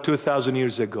over 2,000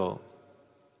 years ago.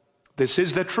 This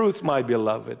is the truth, my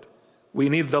beloved. We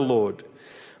need the Lord.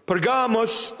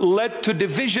 Pergamos led to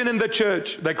division in the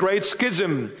church, the great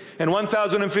schism in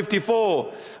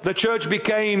 1054. The church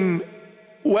became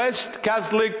West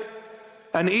Catholic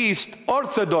and East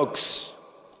Orthodox.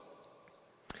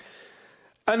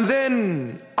 And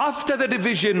then after the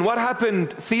division, what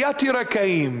happened? Thyatira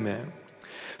came.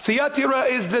 Thyatira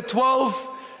is the 12th,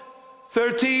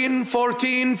 13,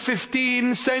 14,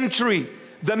 15 century,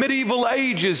 the medieval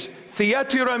ages.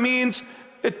 Thyatira means,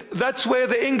 that's where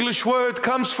the English word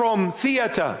comes from,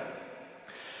 theater.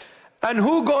 And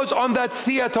who goes on that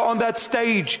theater, on that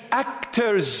stage?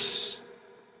 Actors.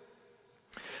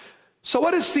 So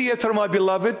what is theater, my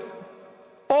beloved?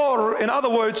 Or, in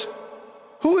other words,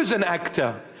 who is an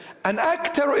actor? An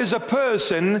actor is a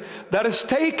person that has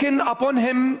taken upon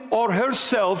him or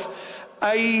herself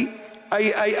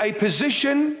a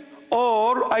position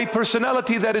or a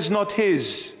personality that is not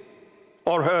his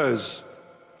or hers.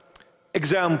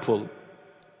 Example.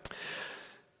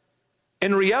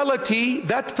 In reality,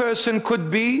 that person could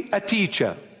be a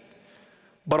teacher.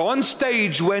 But on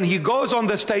stage, when he goes on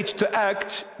the stage to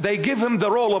act, they give him the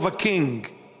role of a king.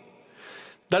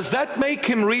 Does that make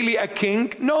him really a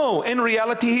king? No, in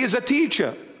reality he is a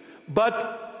teacher.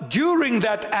 But during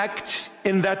that act,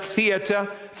 in that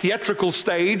theatrical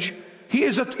stage, he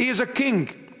is a king.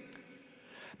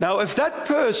 Now if that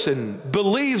person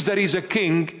believes that he's a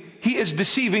king, he is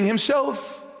deceiving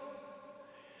himself.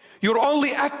 You're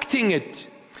only acting it.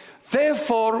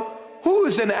 Therefore, who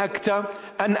is an actor?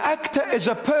 An actor is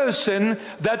a person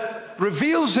that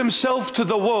reveals himself to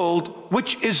the world,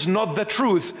 which is not the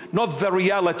truth, not the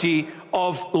reality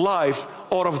of life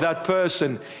or of that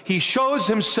person. He shows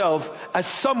himself as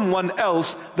someone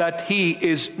else that he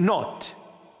is not.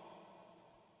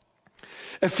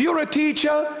 If you're a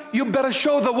teacher, you better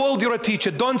show the world you're a teacher.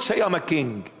 Don't say, I'm a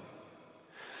king.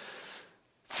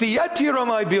 Theatira,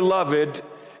 my beloved,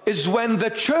 is when the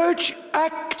church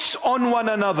acts on one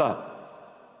another.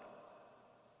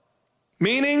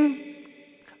 Meaning,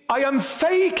 I am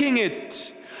faking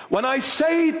it. When I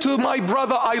say to my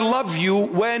brother, I love you,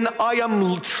 when I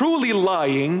am truly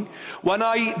lying, when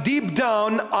I deep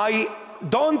down, I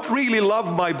don't really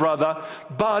love my brother,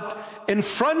 but in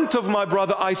front of my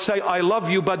brother I say I love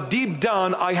you, but deep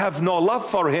down I have no love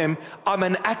for him. I'm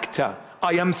an actor.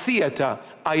 I am theater.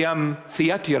 I am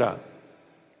theatira.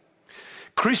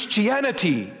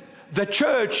 Christianity, the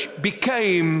church,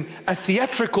 became a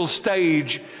theatrical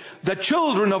stage. The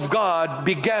children of God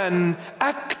began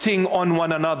acting on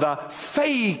one another,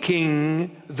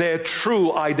 faking their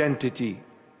true identity.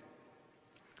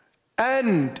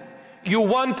 And you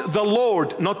want the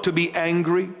Lord not to be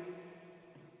angry?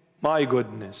 My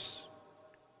goodness.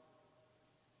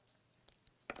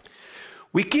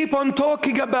 We keep on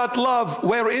talking about love.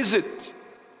 Where is it?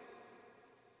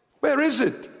 Where is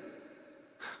it?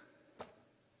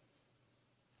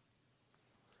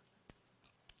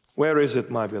 Where is it,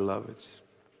 my beloveds?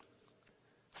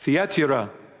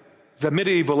 Thyatira, the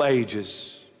medieval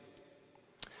ages.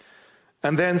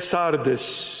 And then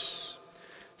Sardis.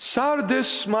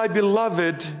 Sardis, my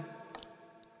beloved,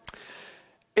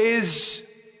 it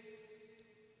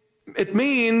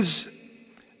means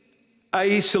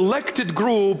a selected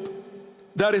group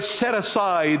that is set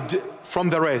aside from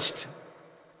the rest.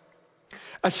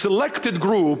 A selected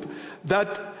group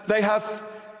that they have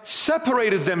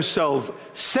separated themselves,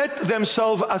 set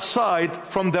themselves aside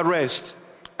from the rest.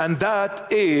 And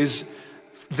that is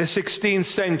the 16th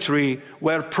century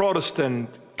where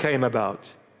Protestant came about.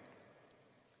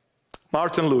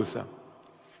 Martin Luther.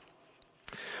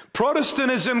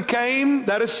 Protestantism came,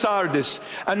 that is Sardis,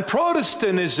 and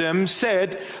Protestantism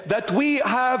said that we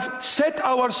have set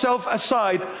ourselves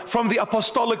aside from the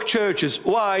apostolic churches.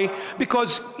 Why?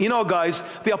 Because, you know, guys,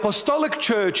 the apostolic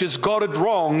churches got it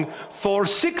wrong for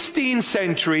 16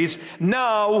 centuries.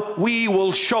 Now we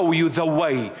will show you the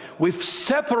way. We've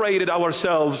separated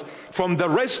ourselves from the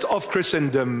rest of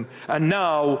Christendom, and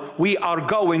now we are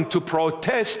going to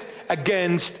protest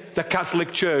against the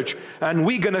Catholic Church, and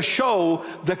we're going to show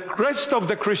the rest of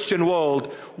the Christian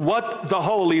world what the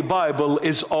Holy Bible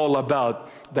is all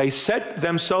about. They set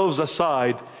themselves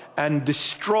aside and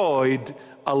destroyed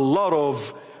a lot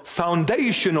of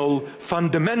foundational,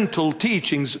 fundamental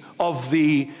teachings of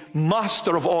the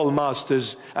master of all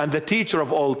masters and the teacher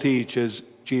of all teachers,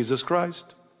 Jesus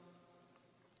Christ.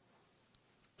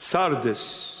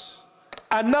 Sardis,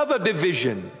 another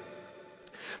division.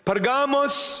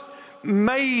 Pergamos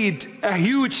made a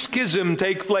huge schism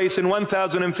take place in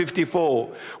 1054,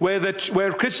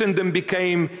 where Christendom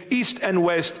became East and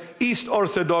West, East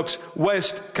Orthodox,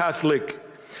 West Catholic.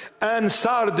 And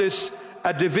Sardis,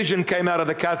 a division came out of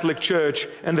the Catholic Church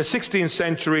in the 16th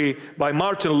century by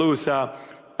Martin Luther,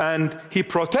 and he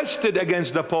protested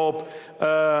against the Pope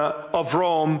of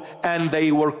Rome, and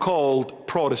they were called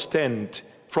Protestant,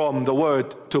 from the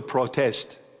word to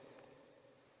protest.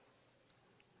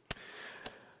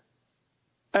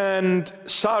 And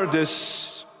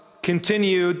Sardis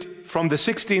continued from the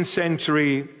 16th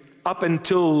century up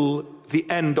until the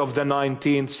end of the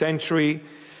 19th century.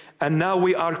 And now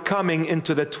we are coming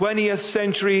into the 20th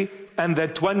century and the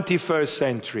 21st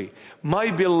century.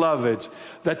 My beloved,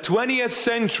 the 20th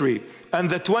century and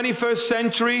the 21st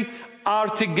century are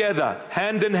together,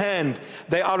 hand in hand.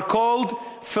 They are called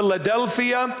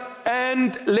Philadelphia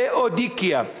and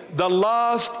Laodicea, the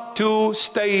last two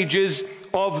stages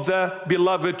of the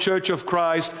beloved Church of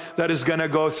Christ that is going to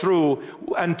go through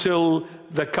until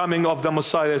the coming of the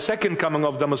Messiah, the second coming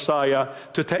of the Messiah,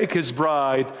 to take his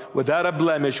bride without a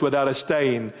blemish, without a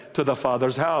stain, to the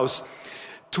Father's house.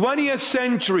 20th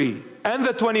century and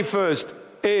the 21st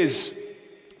is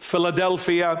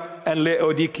Philadelphia and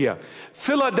Laodicea.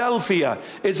 Philadelphia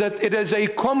is a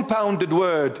compounded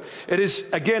word. It is,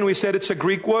 again, we said it's a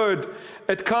Greek word.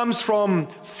 It comes from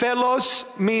philos,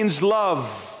 means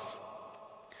love.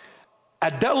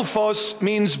 Adelphos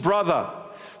means brother.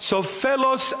 So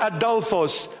philos,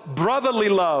 adelphos, brotherly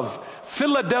love.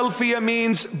 Philadelphia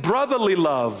means brotherly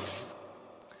love.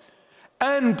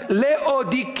 And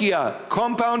Laodicea,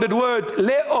 compounded word,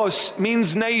 Laos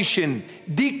means nation.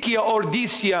 Dikia or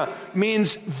Disia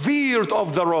means veered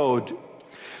of the road.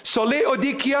 So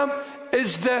Laodicea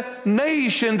is the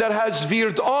nation that has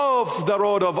veered off the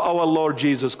road of our Lord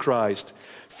Jesus Christ.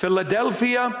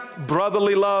 Philadelphia,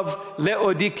 brotherly love.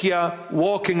 Laodicea,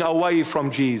 walking away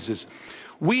from Jesus.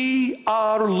 We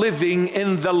are living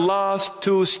in the last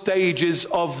two stages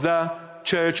of the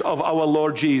church of our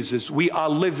Lord Jesus. We are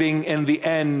living in the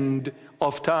end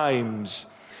of times.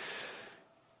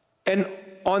 And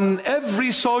on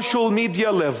every social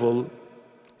media level,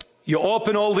 you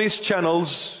open all these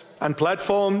channels and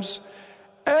platforms,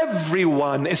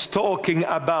 everyone is talking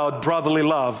about brotherly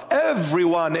love.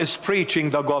 Everyone is preaching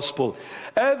the gospel.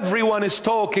 Everyone is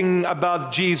talking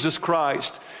about Jesus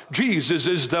Christ. Jesus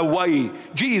is the way.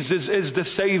 Jesus is the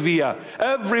Savior.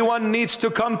 Everyone needs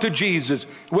to come to Jesus.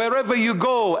 Wherever you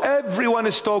go, everyone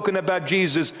is talking about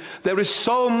Jesus. There is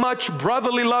so much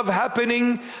brotherly love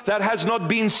happening that has not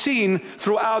been seen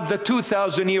throughout the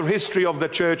 2,000-year history of the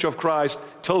Church of Christ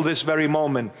till this very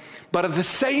moment. But at the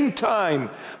same time,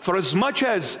 for as much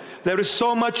as there is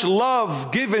so much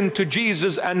love given to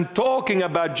Jesus and talking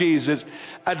about Jesus,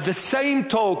 at the same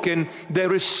token,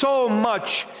 there is so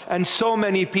much and so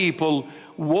many people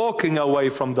walking away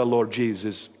from the Lord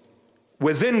Jesus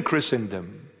within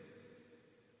Christendom.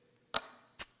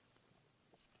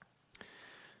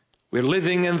 We're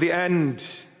living in the end,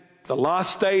 the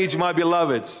last stage, my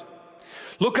beloveds.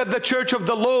 Look at the church of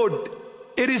the Lord.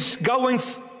 It is going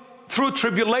through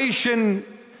tribulation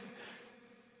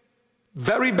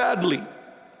very badly.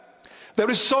 There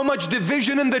is so much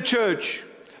division in the church.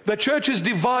 The church is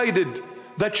divided.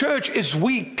 The church is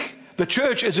weak. The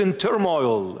church is in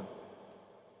turmoil.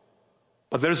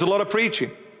 But there's a lot of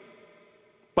preaching.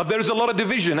 But there's a lot of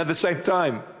division at the same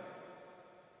time.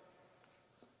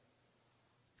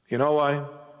 You know why?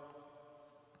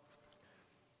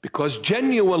 Because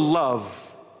genuine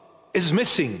love is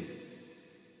missing.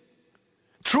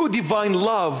 True divine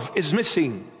love is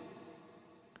missing.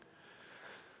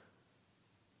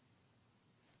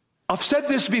 I've said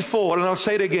this before and I'll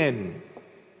say it again.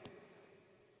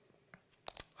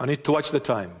 I need to watch the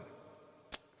time.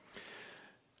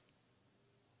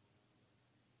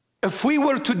 If we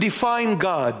were to define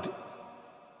God,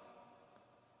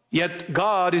 yet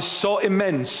God is so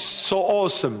immense, so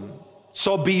awesome,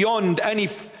 so beyond any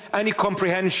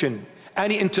comprehension,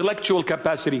 any intellectual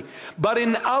capacity. But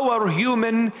in our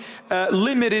human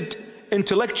limited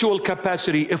intellectual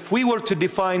capacity, if we were to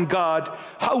define God,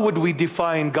 how would we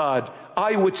define God?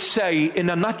 I would say, in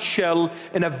a nutshell,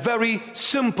 in a very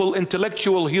simple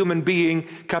intellectual human being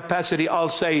capacity, I'll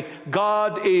say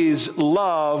God is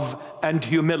love and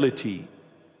humility.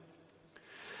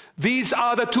 These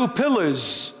are the two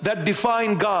pillars that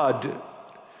define God.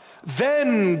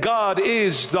 Then God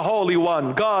is the Holy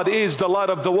One. God is the light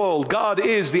of the world. God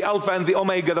is the Alpha and the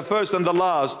Omega, the first and the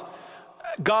last.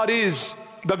 God is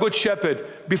the Good Shepherd.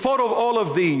 Before all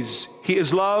of these, He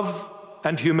is love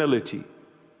and humility.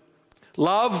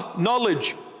 Love,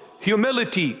 knowledge,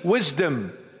 humility,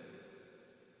 wisdom.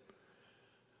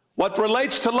 What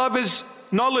relates to love is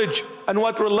knowledge, and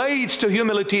what relates to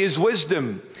humility is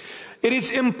wisdom. It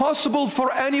is impossible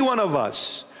for any one of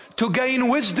us to gain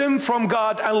wisdom from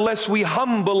God unless we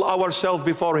humble ourselves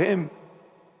before Him.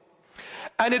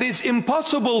 And it is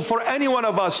impossible for any one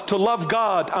of us to love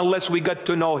God unless we get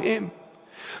to know Him.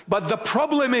 But the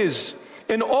problem is,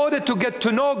 in order to get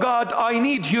to know God, I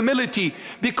need humility,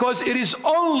 because it is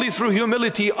only through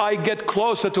humility I get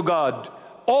closer to God,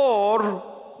 or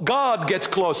God gets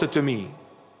closer to me.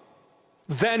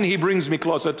 Then He brings me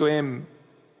closer to Him.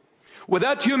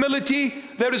 Without humility,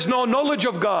 there is no knowledge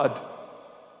of God.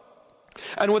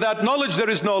 And without knowledge, there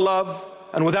is no love.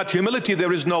 And without humility,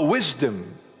 there is no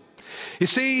wisdom. You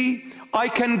see, I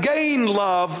can gain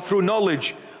love through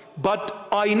knowledge, but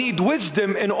I need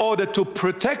wisdom in order to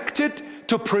protect it,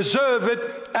 to preserve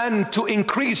it, and to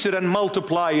increase it and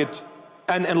multiply it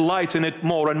and enlighten it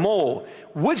more and more.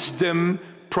 Wisdom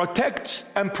protects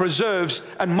and preserves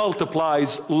and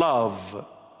multiplies love.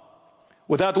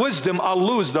 Without wisdom, I'll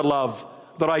lose the love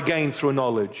that I gain through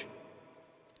knowledge.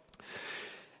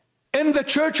 In the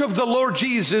church of the Lord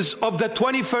Jesus of the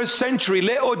 21st century,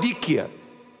 Laodicea,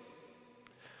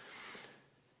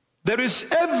 there is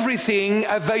everything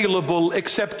available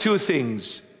except two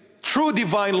things. True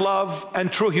divine love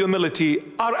and true humility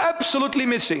are absolutely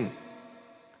missing.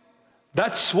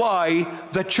 That's why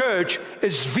the church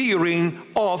is veering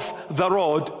off the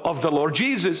road of the Lord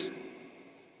Jesus.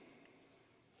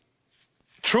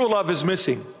 True love is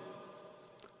missing.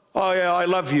 Oh yeah, I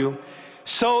love you.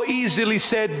 So easily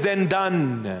said than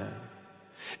done.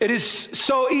 It is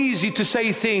so easy to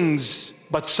say things,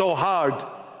 but so hard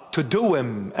to do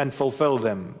them and fulfill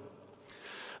them.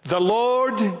 The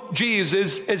Lord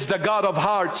Jesus is the God of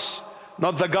hearts,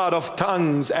 not the God of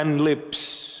tongues and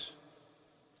lips.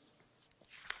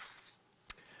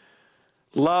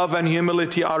 Love and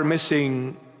humility are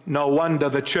missing. No wonder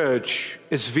the church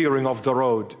is veering off the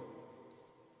road.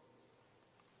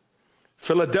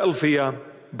 Philadelphia,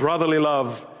 brotherly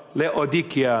love.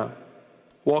 Laodicea,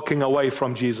 walking away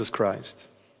from Jesus Christ.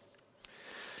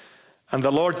 And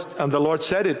the Lord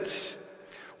said it.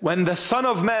 When the Son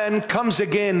of Man comes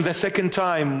again the second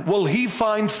time, will he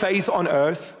find faith on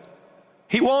earth?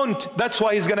 He won't. That's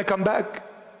why he's going to come back.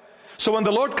 So when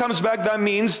the Lord comes back, that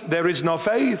means there is no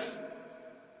faith.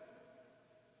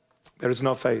 There is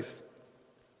no faith.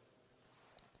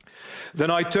 Then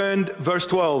I turned, verse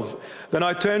 12, then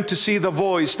I turned to see the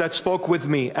voice that spoke with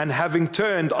me, and having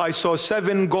turned, I saw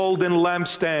 7 golden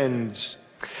lampstands.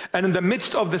 And in the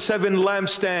midst of the 7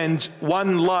 lampstands,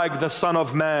 one like the Son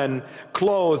of Man,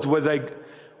 clothed with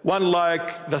one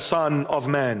like the Son of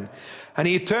Man. And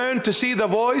he turned to see the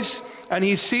voice, and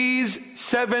he sees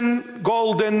 7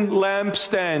 golden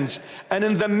lampstands. And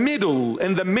in the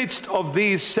midst of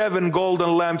these 7 golden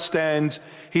lampstands,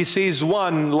 he sees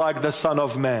one like the Son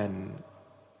of Man.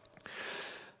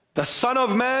 The Son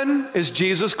of Man is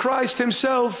Jesus Christ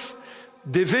himself,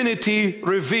 divinity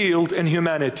revealed in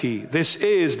humanity. This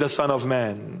is the Son of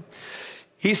Man.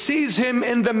 He sees him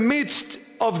in the midst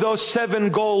of those 7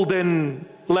 golden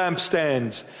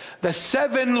lampstands. The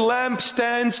 7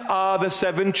 lampstands are the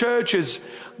 7 churches.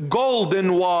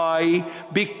 Golden, why?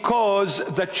 Because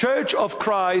the church of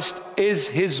Christ is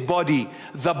his body.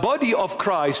 The body of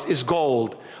Christ is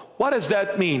gold. What does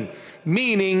that mean?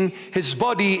 Meaning his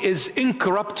body is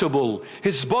incorruptible.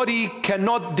 His body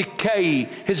cannot decay.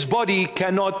 His body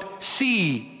cannot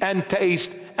see and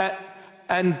taste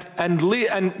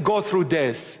and go through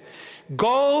death.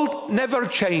 Gold never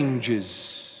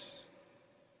changes,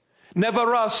 never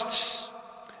rusts,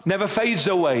 never fades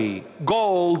away.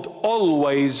 Gold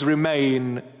always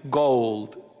remain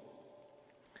gold.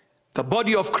 The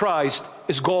body of Christ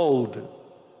is gold.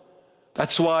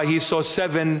 That's why he saw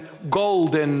 7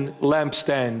 golden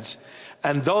lampstands.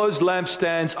 And those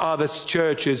lampstands are the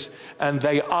churches, and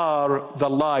they are the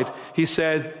light. He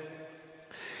said,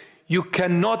 you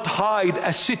cannot hide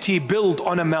a city built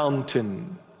on a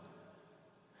mountain.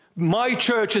 My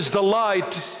church is the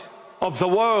light of the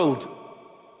world.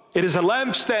 It is a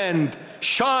lampstand,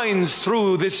 shines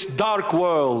through this dark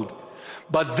world.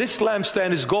 But this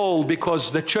lampstand is gold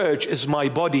because the church is my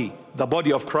body. The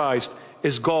body of Christ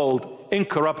is gold,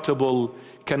 incorruptible,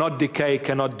 cannot decay,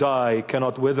 cannot die,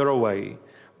 cannot wither away.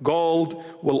 Gold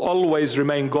will always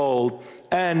remain gold,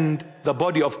 and the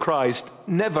body of Christ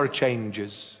never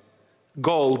changes.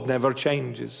 Gold never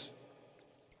changes.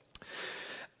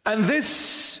 And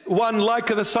this one, like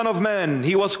the Son of Man,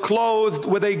 he was clothed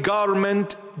with a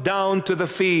garment down to the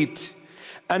feet,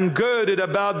 and girded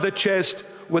about the chest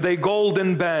with a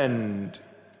golden band.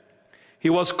 He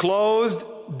was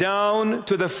clothed down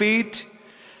to the feet.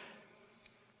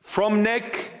 From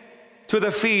neck to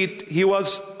the feet he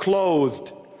was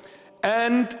clothed,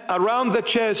 and around the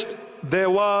chest there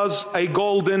was a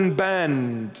golden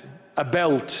band, a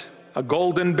belt, a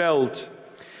golden belt.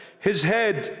 His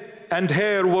head and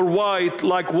hair were white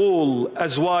like wool,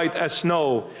 as white as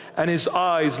snow, and his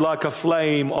eyes like a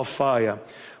flame of fire.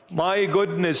 My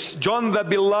goodness, John the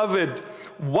Beloved,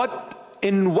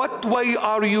 in what way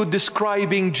are you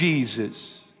describing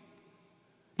Jesus?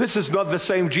 This is not the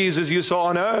same Jesus you saw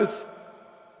on earth.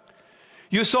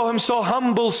 You saw him so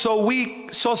humble, so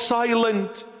weak, so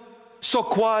silent, so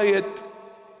quiet,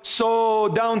 so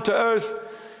down to earth.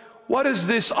 What is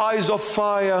this eyes of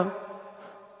fire?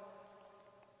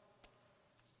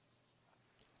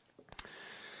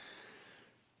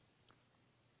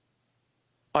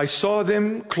 I saw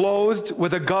them clothed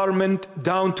with a garment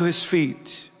down to his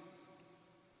feet,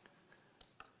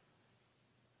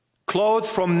 clothed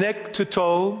from neck to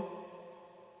toe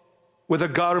with a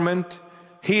garment.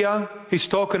 Here he's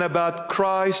talking about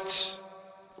Christ's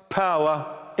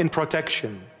power in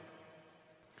protection.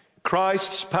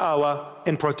 Christ's power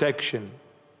in protection.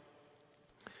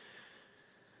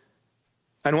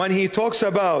 And when he talks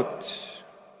about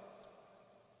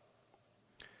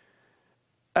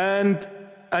and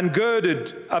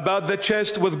girded about the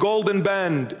chest with golden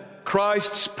band,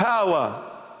 Christ's power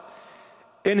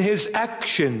in his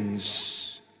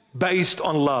actions based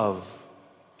on love.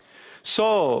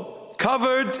 So,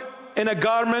 covered in a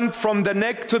garment from the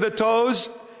neck to the toes,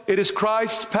 it is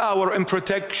Christ's power and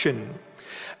protection.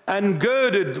 And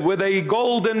girded with a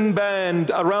golden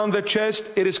band around the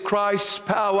chest, it is Christ's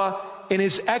power in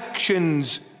his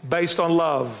actions based on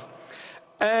love.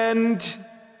 And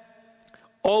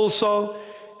also,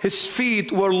 His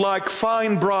feet were like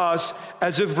fine brass,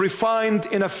 as if refined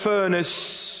in a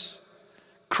furnace.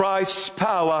 Christ's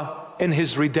power in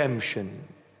his redemption.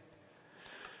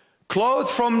 Clothed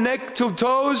from neck to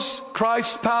toes,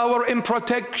 Christ's power in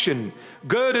protection.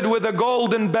 Girded with a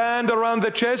golden band around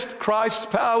the chest, Christ's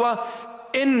power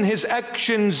in his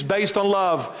actions based on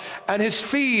love. And his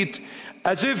feet,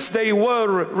 as if they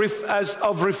were as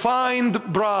of refined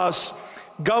brass,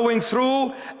 going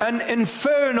through an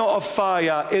inferno of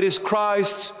fire. It is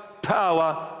Christ's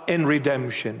power in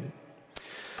redemption.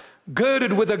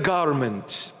 Girded with a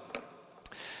garment.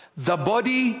 The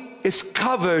body is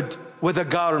covered with a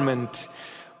garment.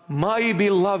 My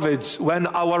beloveds, when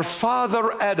our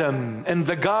father Adam in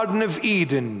the Garden of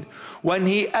Eden, when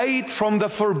he ate from the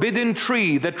forbidden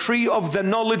tree, the tree of the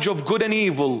knowledge of good and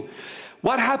evil,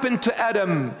 what happened to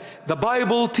Adam? The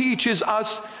Bible teaches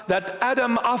us that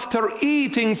Adam, after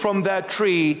eating from that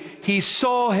tree, he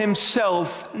saw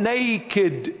himself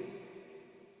naked.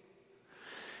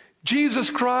 Jesus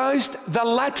Christ, the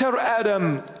latter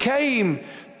Adam, came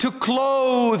to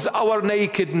clothe our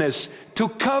nakedness, to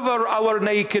cover our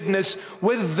nakedness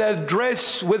with the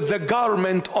dress, with the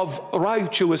garment of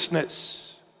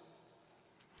righteousness.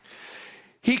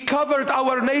 He covered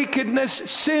our nakedness,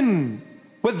 sin,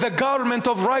 with the garment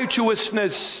of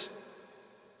righteousness.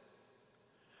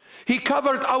 He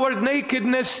covered our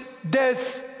nakedness,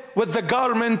 death, with the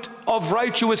garment of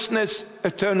righteousness,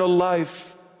 eternal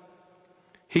life.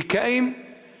 He came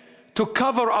to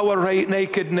cover our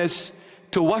nakedness,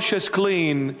 to wash us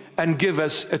clean and give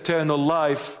us eternal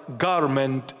life,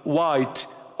 garment white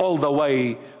all the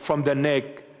way from the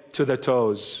neck to the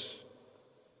toes.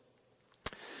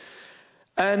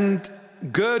 And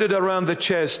girded around the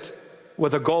chest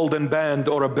with a golden band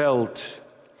or a belt.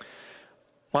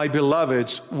 My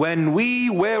beloveds, when we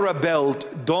wear a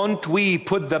belt, don't we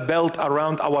put the belt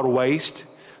around our waist?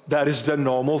 That is the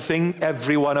normal thing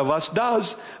every one of us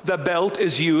does. The belt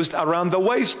is used around the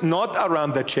waist, not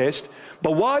around the chest.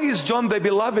 But why is John the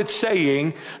Beloved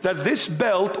saying that this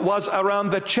belt was around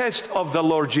the chest of the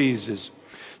Lord Jesus?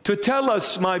 To tell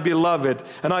us, my beloved,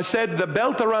 and I said the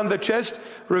belt around the chest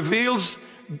reveals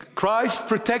Christ's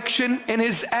protection in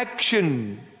his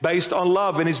action, based on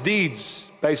love, in his deeds,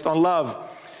 based on love.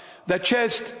 The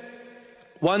chest,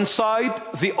 one side,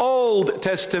 the Old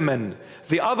Testament.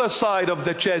 The other side of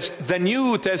the chest, the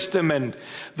New Testament.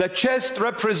 The chest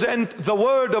represents the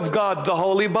Word of God, the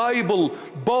Holy Bible.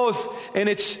 Both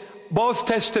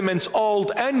testaments,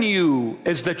 Old and New,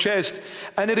 is the chest.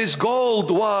 And it is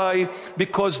gold. Why?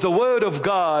 Because the Word of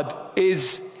God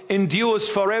endures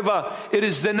forever. It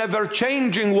is the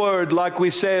never-changing Word. Like we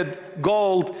said,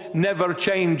 gold never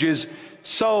changes.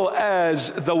 So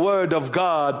as the Word of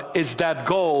God is that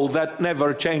gold that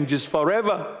never changes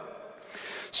forever.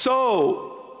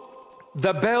 So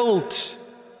the belt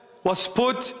was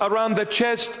put around the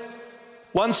chest.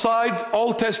 One side,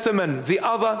 Old Testament, the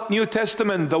other, New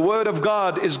Testament. The Word of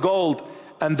God is gold.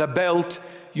 And the belt,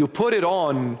 you put it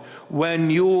on when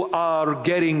you are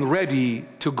getting ready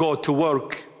to go to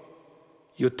work.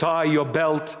 You tie your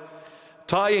belt.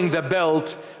 Tying the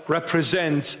belt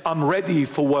represents, I'm ready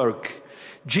for work.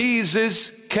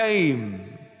 Jesus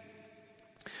came,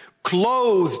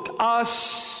 clothed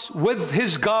us with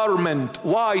his garment,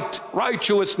 white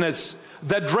righteousness,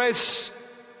 the dress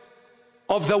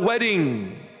of the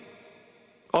wedding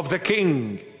of the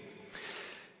King.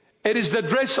 It is the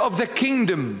dress of the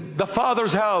kingdom, the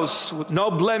Father's house, with no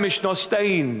blemish, no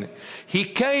stain. He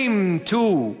came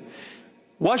to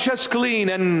wash us clean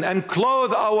and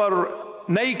clothe our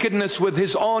nakedness with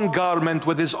his own garment,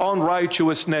 with his own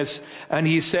righteousness. And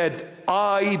he said,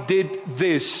 I did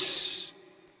this,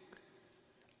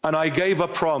 and I gave a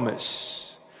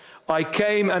promise. I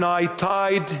came and I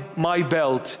tied my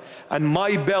belt, and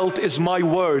my belt is my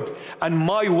word, and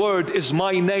my word is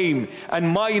my name, and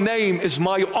my name is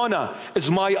my honor,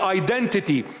 is my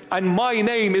identity, and my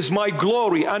name is my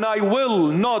glory, and I will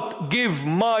not give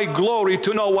my glory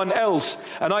to no one else.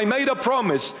 And I made a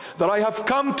promise that I have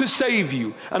come to save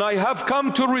you, and I have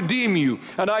come to redeem you,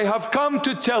 and I have come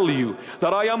to tell you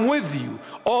that I am with you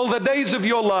all the days of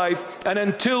your life and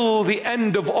until the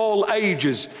end of all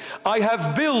ages. I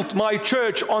have built my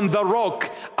church on the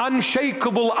rock,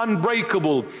 unshakable,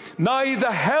 unbreakable.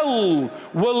 Neither hell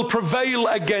will prevail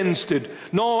against it,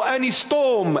 nor any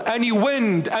storm, any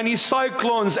wind, any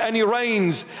cyclones, any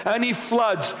rains, any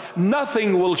floods.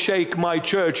 Nothing will shake my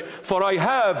church, for I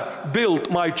have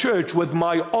built my church with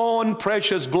my own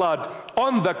precious blood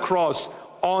on the cross,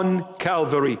 on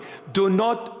Calvary. Do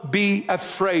not be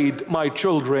afraid, my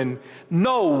children.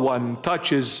 No one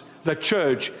touches the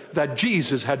church that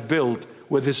Jesus had built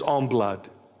with his own blood.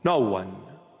 No one.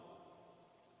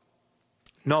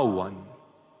 No one.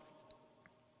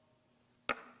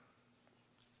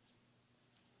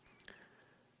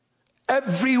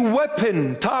 Every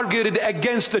weapon targeted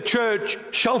against the church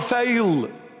shall fail.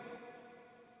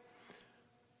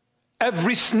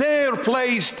 Every snare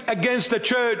placed against the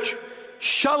church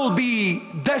shall be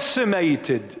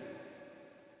decimated.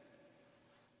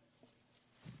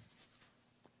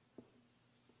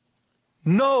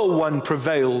 No one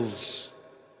prevails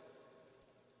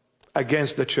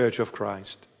against the church of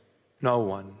Christ. No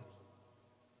one.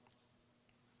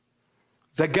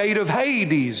 The gate of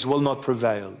Hades will not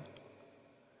prevail.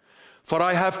 For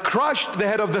I have crushed the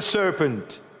head of the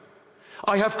serpent.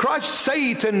 I have crushed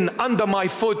Satan under my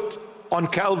foot on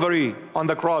Calvary, on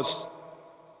the cross.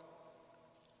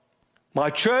 My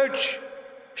church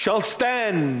shall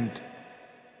stand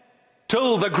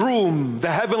till the groom,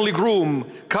 the heavenly groom,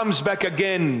 comes back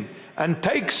again and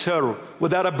takes her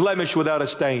without a blemish, without a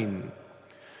stain.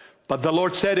 But the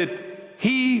Lord said it,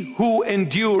 he who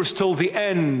endures till the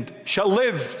end shall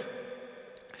live.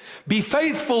 Be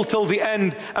faithful till the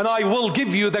end, and I will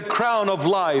give you the crown of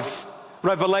life.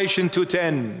 Revelation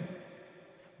 2:10.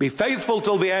 Be faithful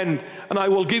till the end, and I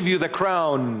will give you the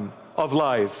crown of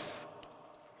life.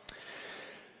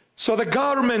 So the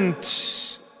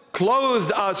garment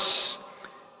clothed us,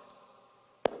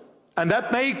 and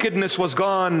that nakedness was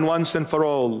gone once and for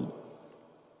all.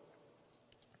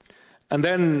 And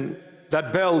then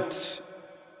that belt,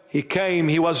 he came,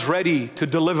 he was ready to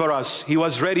deliver us. He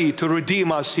was ready to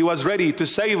redeem us. He was ready to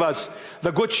save us.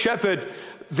 The good shepherd,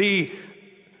 the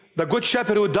good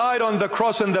shepherd who died on the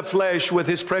cross in the flesh with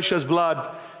his precious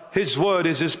blood. His word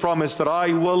is his promise that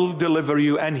I will deliver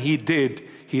you. And he did.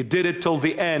 He did it till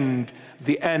the end,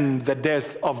 the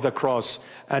death of the cross.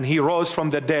 And he rose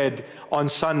from the dead on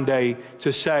Sunday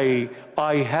to say,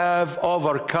 I have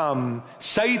overcome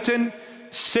Satan,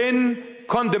 sin,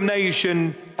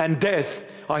 condemnation, and death.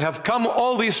 I have come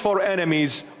all these four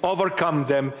enemies, overcome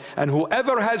them, and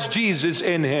whoever has Jesus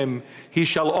in him, he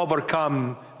shall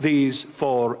overcome these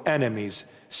four enemies: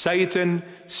 Satan,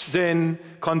 sin,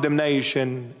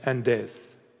 condemnation, and death.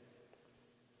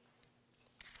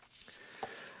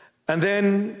 And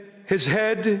then his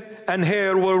head and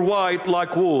hair were white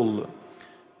like wool.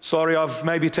 Sorry, I've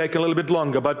maybe taken a little bit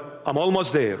longer, but I'm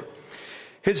almost there.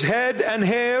 His head and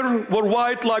hair were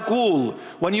white like wool.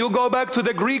 When you go back to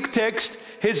the Greek text,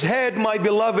 his head, my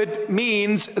beloved,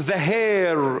 means the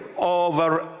hair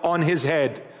over on his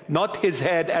head. Not his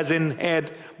head as in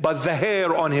head, but the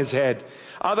hair on his head.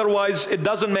 Otherwise, it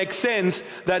doesn't make sense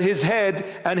that his head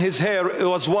and his hair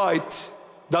was white.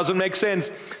 Doesn't make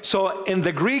sense. So in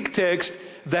the Greek text,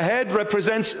 the head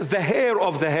represents the hair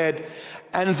of the head,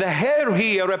 and the hair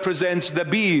here represents the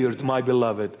beard, my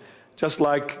beloved. Just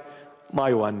like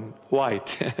my one,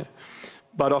 white.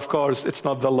 But of course, it's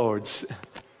not the Lord's.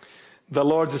 The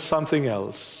Lord's is something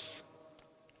else.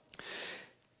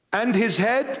 And his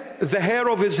head, the hair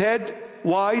of his head,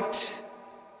 white,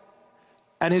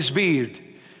 and his beard.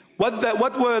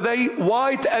 What were they?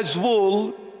 White as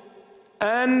wool,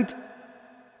 and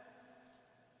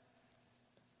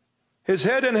his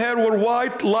head and hair were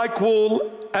white like wool,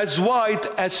 as white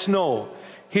as snow.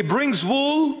 He brings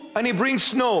wool and he brings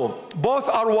snow. Both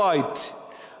are white.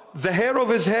 The hair of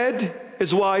his head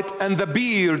is white, and the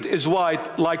beard is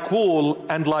white like wool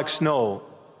and like snow.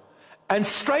 And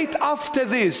straight after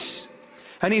this,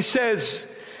 and he says,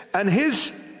 and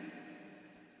his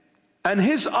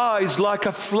eyes like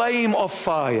a flame of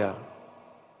fire.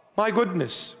 My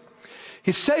goodness.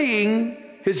 He's saying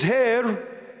his hair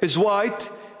is white.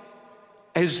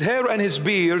 His hair and his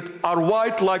beard are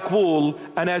white like wool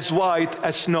and as white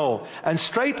as snow. And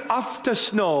straight after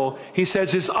snow, he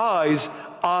says his eyes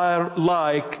are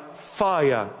like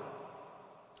fire,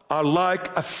 are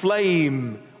like a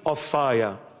flame of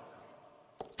fire.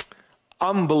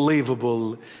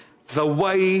 Unbelievable. The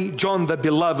way John the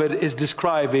Beloved is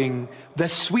describing the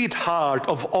sweetheart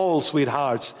of all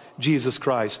sweethearts, Jesus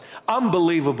Christ.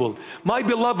 Unbelievable. My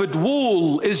beloved,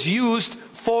 wool is used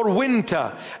for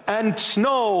winter and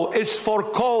snow is for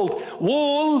cold.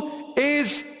 Wool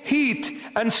is heat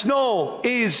and snow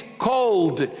is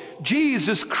cold.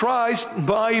 Jesus Christ,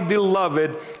 my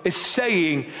beloved, is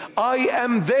saying, I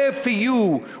am there for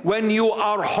you when you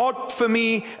are hot for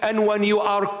me and when you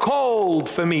are cold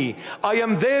for me. I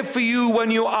am there for you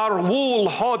when you are wool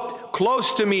hot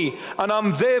close to me, and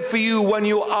I'm there for you when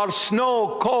you are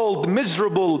snow cold,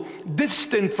 miserable,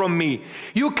 distant from me.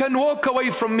 You can walk away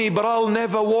from me, but I'll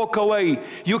never walk away.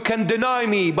 You can deny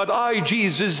me, but I,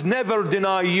 Jesus, never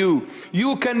deny you.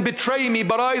 You can betray me,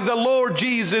 but I, the Lord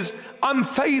Jesus, I'm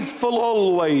faithful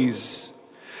always.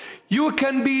 You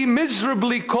can be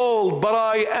miserably cold, but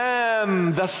I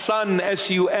am the sun,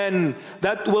 S-U-N,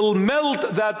 that will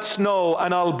melt that snow,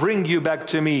 and I'll bring you back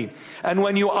to me. And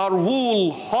when you are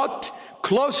wool hot,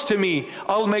 close to me,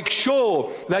 I'll make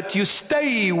sure that you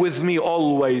stay with me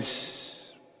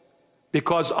always.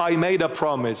 Because I made a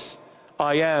promise.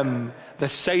 I am the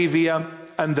Savior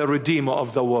and the Redeemer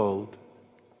of the world.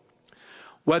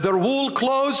 Whether wool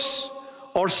close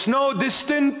or snow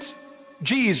distant,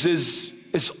 Jesus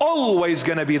is always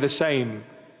going to be the same.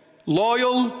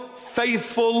 Loyal,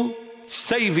 faithful,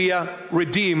 Savior,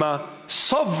 Redeemer,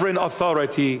 sovereign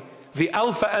authority, the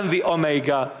Alpha and the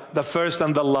Omega, the first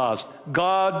and the last.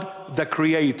 God, the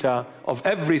Creator of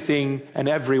everything and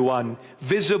everyone,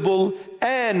 visible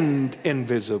and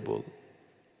invisible.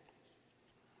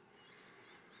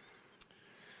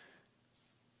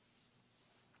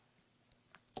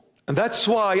 And that's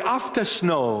why after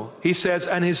snow, he says,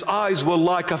 and his eyes were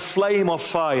like a flame of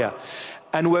fire.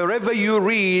 And wherever you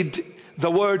read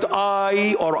the word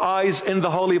eye or eyes in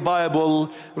the Holy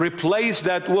Bible, replace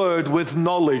that word with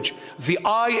knowledge. The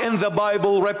eye in the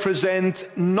Bible represents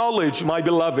knowledge, my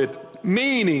beloved,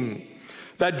 meaning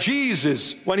that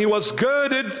Jesus, when he was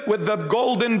girded with the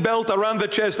golden belt around the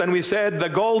chest, and we said the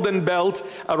golden belt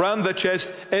around the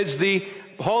chest is the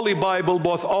Holy Bible,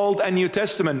 both Old and New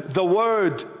Testament, the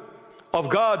Word of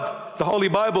God, the Holy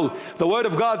Bible, the Word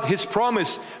of God, His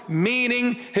promise,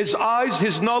 meaning His eyes,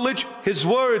 His knowledge, His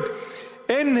Word.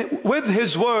 With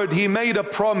His Word, He made a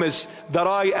promise that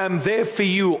I am there for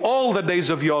you all the days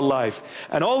of your life.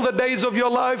 And all the days of your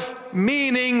life,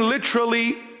 meaning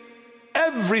literally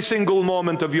every single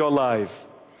moment of your life.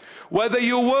 Whether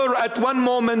you were at one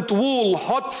moment wool,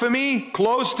 hot for me,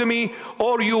 close to me,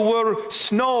 or you were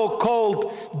snow,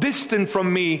 cold, distant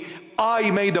from me,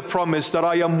 I made a promise that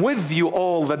I am with you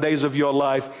all the days of your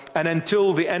life and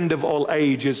until the end of all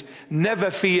ages.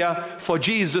 Never fear, for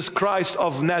Jesus Christ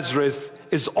of Nazareth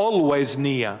is always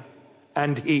near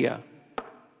and here.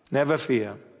 Never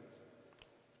fear.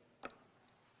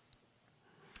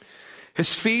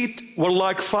 His feet were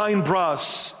like fine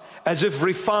brass, as if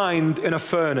refined in a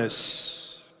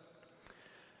furnace.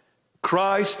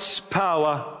 Christ's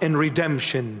power in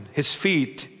redemption. His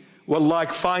feet were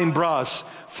like fine brass.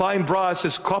 Fine brass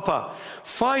is copper.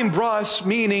 Fine brass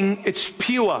meaning it's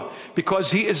pure,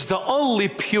 because He is the only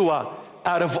pure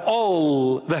out of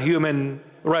all the human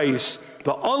race.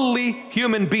 The only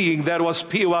human being that was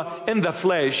pure in the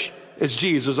flesh is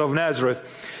Jesus of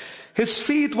Nazareth. His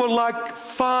feet were like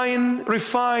fine,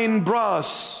 refined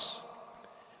brass,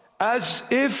 as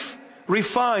if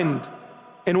refined.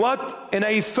 In what? In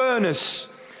a furnace.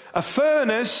 A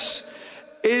furnace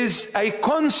is a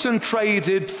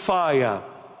concentrated fire,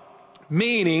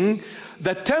 meaning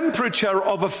the temperature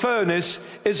of a furnace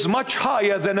is much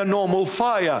higher than a normal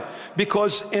fire,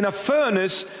 because in a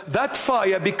furnace that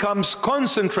fire becomes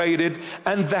concentrated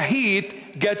and the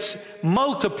heat gets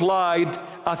multiplied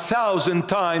 1,000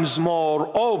 times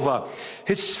more over.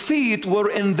 His feet were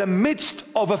in the midst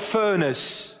of a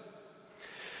furnace,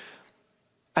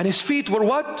 and his feet were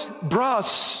what?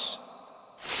 Brass,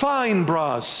 fine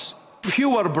brass,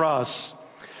 pure brass.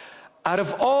 Out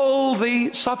of all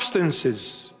the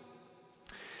substances,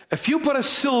 if you put a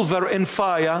silver in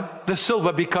fire, the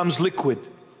silver becomes liquid.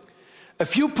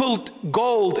 If you put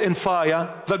gold in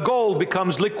fire, the gold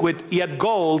becomes liquid, yet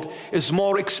gold is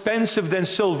more expensive than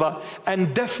silver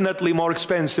and definitely more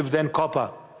expensive than copper.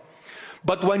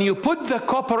 But when you put the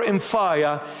copper in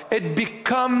fire, it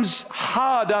becomes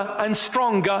harder and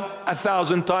stronger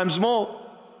 1,000 times more.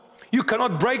 You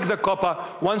cannot break the copper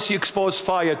once you expose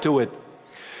fire to it.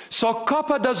 So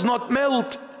copper does not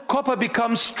melt. Copper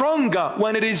becomes stronger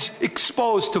when it is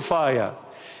exposed to fire.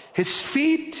 His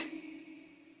feet,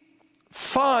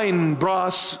 fine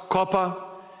brass, copper,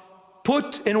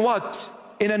 put in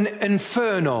what? In an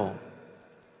inferno.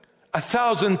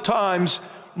 1,000 times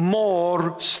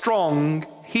more strong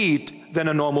heat than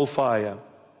a normal fire.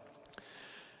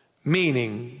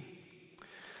 Meaning,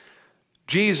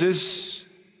 Jesus'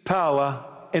 power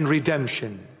in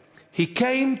redemption. He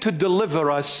came to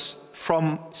deliver us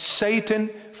from Satan,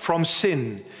 from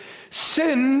sin.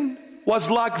 Sin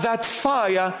was like that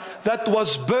fire that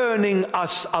was burning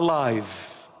us alive.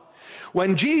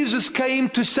 When Jesus came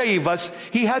to save us,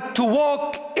 He had to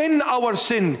walk in our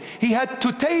sin. He had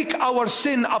to take our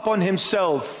sin upon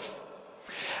Himself.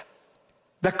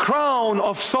 The crown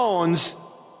of thorns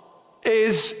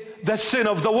is the sin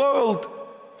of the world,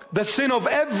 the sin of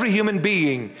every human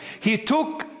being. He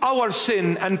took our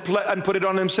sin and put it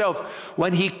on himself.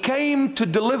 When he came to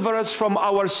deliver us from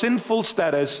our sinful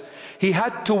status, he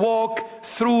had to walk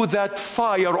through that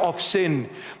fire of sin.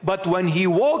 But when he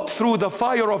walked through the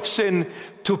fire of sin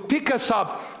to pick us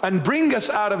up and bring us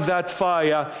out of that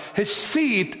fire, his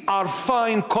feet are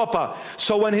fine copper.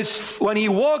 So when he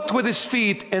walked with his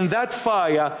feet in that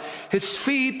fire, his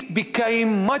feet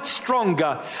became much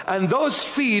stronger, and those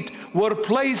feet were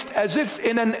placed as if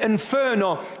in an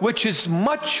inferno, which is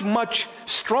much, much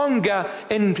stronger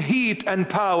in heat and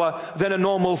power than a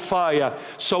normal fire.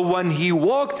 So when he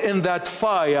walked in that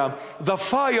fire, the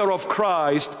fire of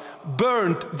Christ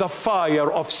burnt the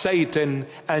fire of Satan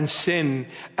and sin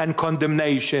and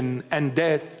condemnation and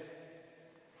death.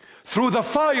 Through the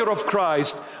fire of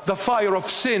Christ, the fire of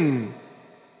sin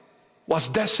was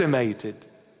decimated.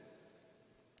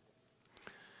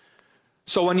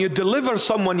 So when you deliver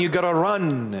someone, you gotta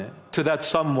run to that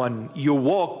someone. You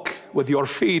walk with your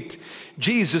feet.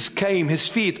 Jesus came, his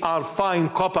feet are fine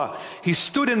copper. He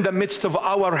stood in the midst of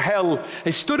our hell.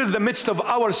 He stood in the midst of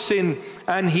our sin,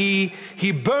 and he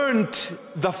burnt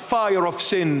the fire of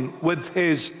sin with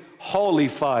his holy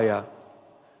fire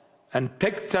and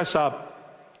picked us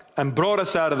up and brought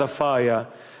us out of the fire.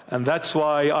 And that's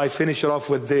why I finish it off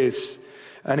with this.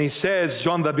 And he says,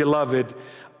 John the Beloved,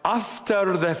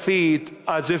 after the feet,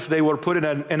 as if they were put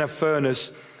in a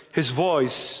furnace, his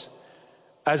voice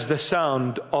as the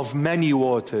sound of many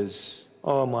waters.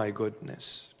 Oh my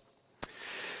goodness.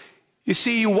 You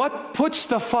see, what puts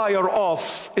the fire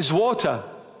off is water.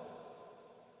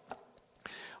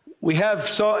 We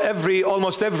have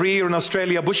almost every year in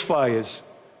Australia bushfires.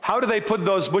 How do they put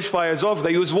those bushfires off?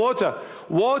 They use water.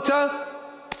 Water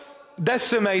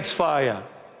decimates fire,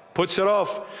 puts it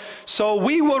off. So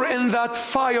we were in that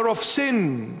fire of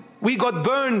sin. We got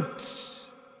burnt.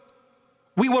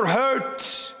 We were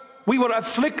hurt. We were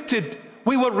afflicted.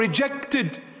 We were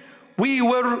rejected. We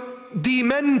were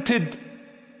demented.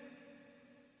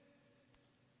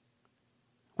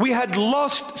 We had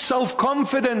lost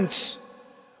self-confidence.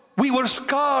 We were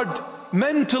scarred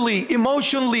mentally,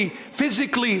 emotionally,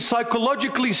 physically,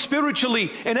 psychologically,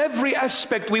 spiritually. In every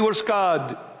aspect we were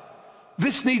scarred.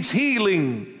 This needs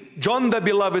healing. John the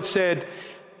Beloved said,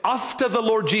 after the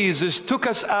Lord Jesus took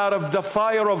us out of the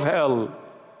fire of hell,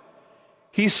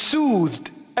 he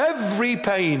soothed every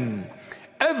pain,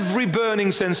 every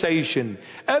burning sensation,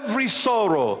 every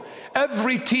sorrow,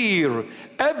 every tear,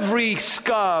 every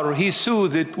scar. He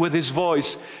soothed it with his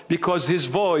voice, because his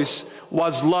voice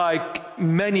was like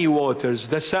many waters,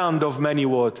 the sound of many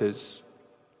waters.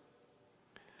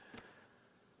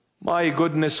 My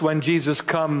goodness, when Jesus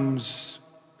comes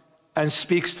and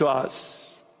speaks to us,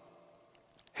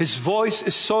 his voice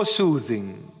is so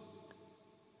soothing,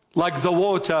 like the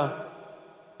water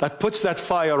that puts that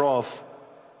fire off.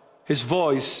 His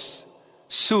voice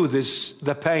soothes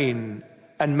the pain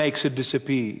and makes it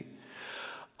disappear.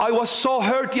 I was so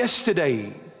hurt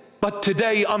yesterday, but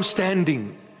today I'm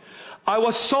standing. I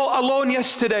was so alone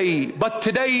yesterday, but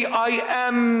today I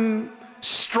am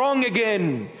strong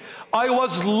again. I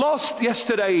was lost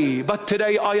yesterday, but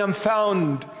today I am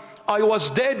found. I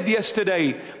was dead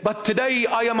yesterday, but today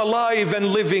I am alive and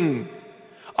living.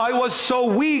 I was so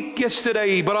weak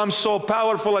yesterday, but I'm so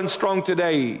powerful and strong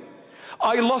today.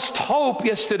 I lost hope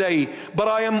yesterday, but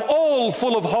I am all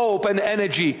full of hope and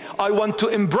energy. I want to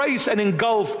embrace and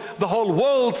engulf the whole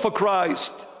world for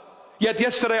Christ. Yet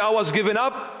yesterday I was given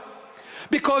up,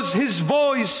 because his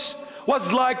voice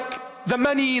was like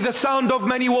the sound of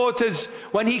many waters,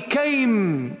 when he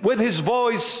came with his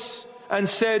voice and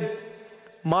said,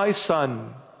 my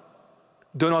son,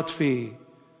 do not fear.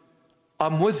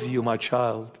 I'm with you, my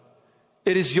child.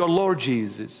 It is your Lord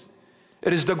Jesus.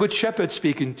 It is the Good Shepherd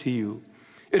speaking to you.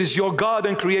 It is your God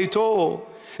and Creator.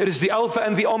 It is the Alpha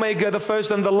and the Omega, the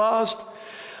first and the last.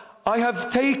 I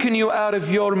have taken you out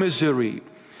of your misery,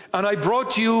 and I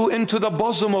brought you into the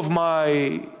bosom of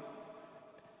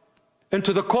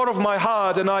into the core of my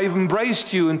heart, and I've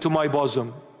embraced you into my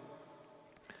bosom.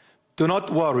 Do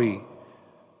not worry.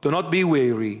 Do not be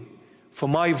weary, for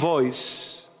my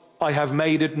voice, I have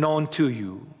made it known to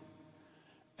you.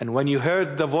 And when you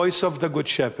heard the voice of the Good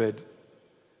Shepherd,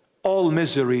 all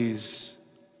miseries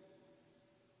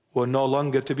were no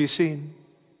longer to be seen.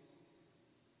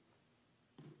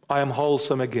 I am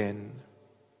wholesome again.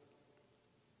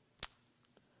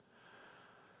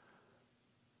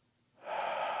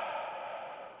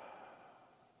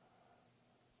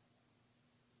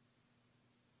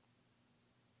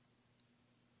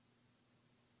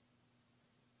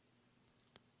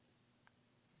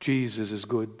 Jesus is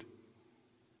good.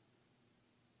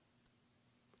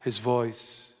 His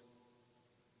voice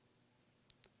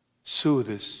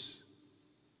soothes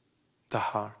the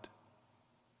heart,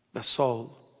 the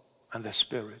soul, and the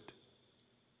spirit.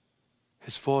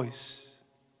 His voice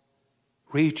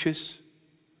reaches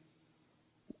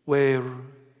where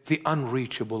the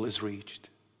unreachable is reached,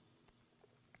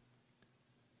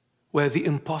 where the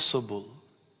impossible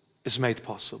is made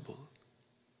possible.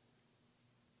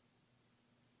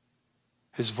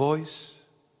 His voice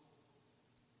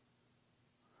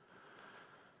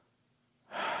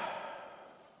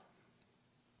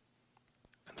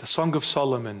and the Song of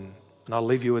Solomon, and I'll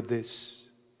leave you with this.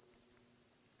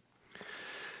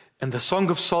 In the Song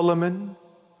of Solomon,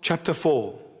 chapter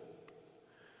 4,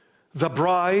 the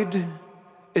bride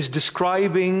is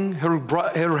describing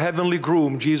her heavenly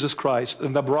groom, Jesus Christ,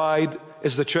 and the bride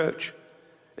is the church,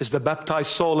 is the baptized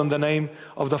soul in the name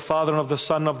of the Father and of the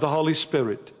Son and of the Holy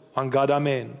Spirit. On God,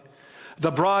 amen.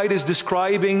 The bride is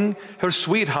describing her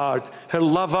sweetheart, her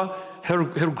lover,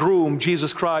 her groom,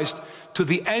 Jesus Christ, to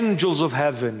the angels of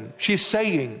heaven. She's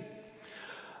saying,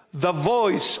 the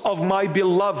voice of my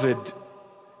beloved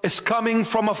is coming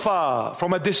from afar,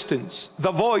 from a distance.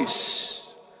 The voice,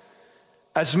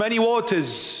 as many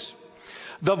waters.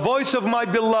 The voice of my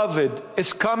beloved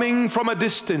is coming from a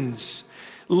distance,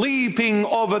 leaping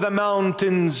over the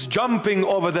mountains, jumping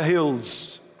over the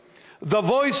hills. The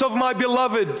voice of my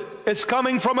beloved is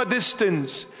coming from a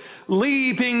distance,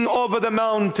 leaping over the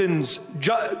mountains,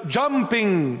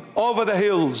 jumping over the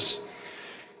hills.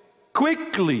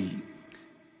 Quickly,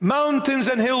 mountains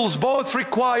and hills both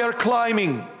require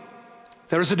climbing.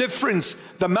 There is a difference.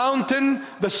 The mountain,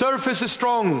 the surface is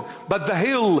strong, but the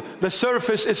hill, the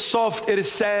surface is soft, it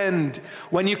is sand.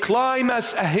 When you climb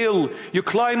as a hill, you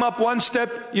climb up one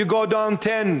step, you go down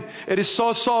 10. It is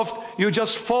so soft, you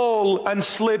just fall and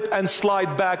slip and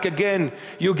slide back again.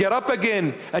 You get up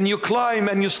again, and you climb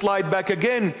and you slide back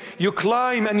again. You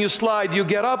climb and you slide, you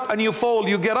get up and you fall,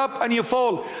 you get up and you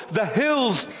fall. The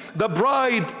hills, the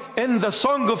bride in the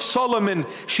Song of Solomon,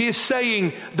 she is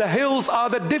saying, the hills are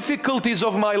the difficulties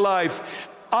of my life,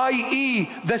 i.e.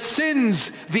 the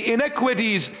sins, the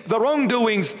iniquities, the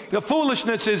wrongdoings, the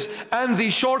foolishnesses, and the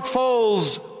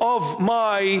shortfalls of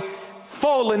my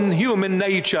fallen human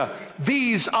nature.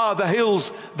 These are the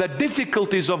hills, the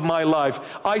difficulties of my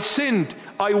life. I sinned,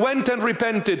 I went and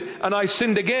repented, and I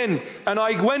sinned again, and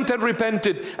I went and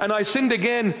repented, and I sinned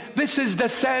again. This is the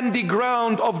sandy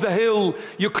ground of the hill.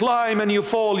 You climb and you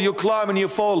fall, you climb and you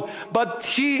fall. But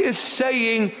she is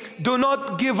saying, do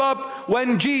not give up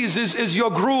when Jesus is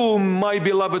your groom, my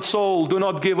beloved soul. Do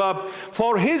not give up,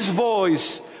 for his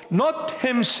voice, not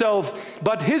himself,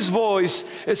 but his voice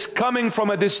is coming from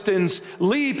a distance,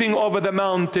 leaping over the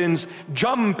mountains,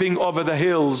 jumping over the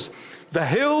hills. The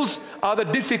hills are the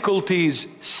difficulties,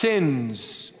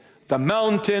 sins. The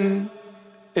mountain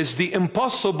is the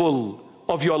impossible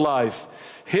of your life.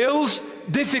 Hills,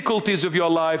 difficulties of your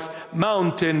life.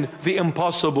 Mountain, the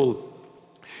impossible.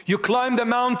 You climb the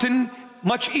mountain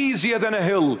much easier than a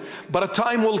hill, but a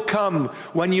time will come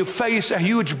when you face a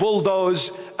huge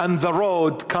bulldoze and the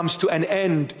road comes to an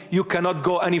end. You cannot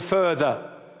go any further.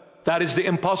 That is the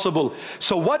impossible.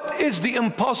 So what is the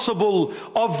impossible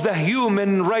of the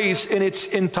human race in its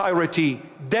entirety?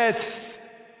 Death.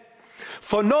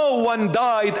 For no one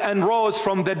died and rose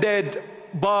from the dead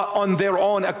on their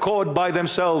own accord by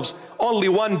themselves. Only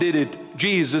one did it,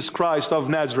 Jesus Christ of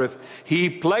Nazareth. He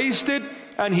placed it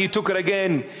and he took it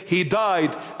again. He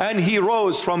died and he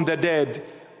rose from the dead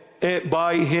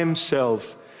by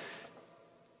himself.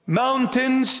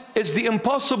 Mountains is the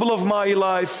impossible of my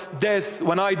life. Death,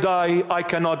 when I die, I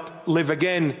cannot live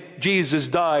again. Jesus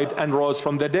died and rose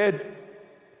from the dead.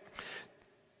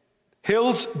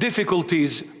 Hills,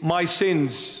 difficulties, my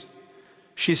sins.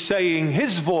 She's saying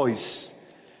his voice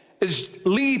is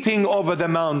leaping over the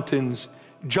mountains,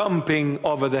 jumping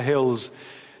over the hills.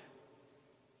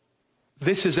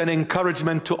 This is an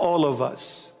encouragement to all of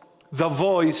us. The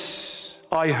voice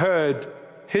I heard,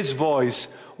 his voice,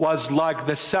 was like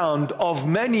the sound of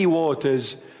many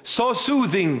waters, so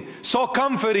soothing, so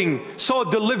comforting, so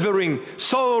delivering,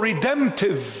 so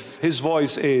redemptive his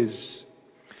voice is.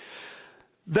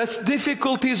 The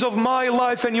difficulties of my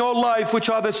life and your life, which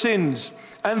are the sins,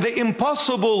 and the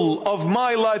impossible of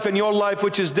my life and your life,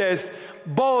 which is death,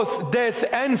 both death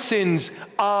and sins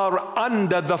are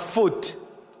under the foot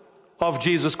of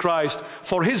Jesus Christ.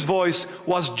 For his voice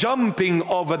was jumping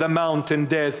over the mountain,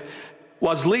 death,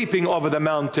 was leaping over the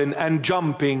mountain and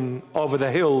jumping over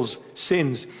the hills,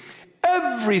 sins.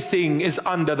 Everything is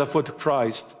under the foot of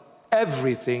Christ.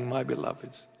 Everything, my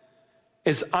beloveds,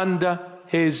 is under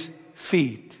his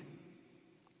feet.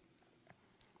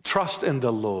 Trust in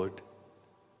the Lord,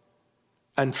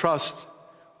 and trust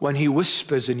when he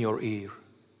whispers in your ear.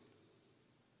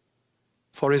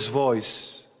 For his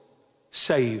voice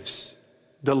saves,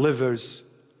 delivers,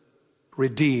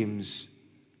 redeems,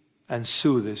 and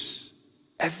soothes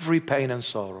every pain and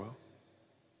sorrow.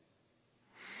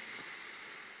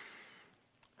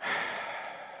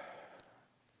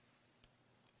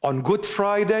 On Good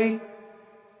Friday,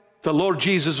 the Lord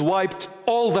Jesus wiped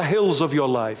all the hills of your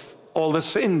life, all the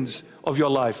sins of your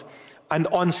life. And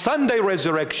on Sunday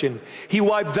resurrection, he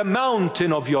wiped the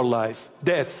mountain of your life,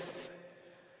 death.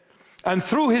 And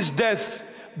through his death,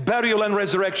 burial, and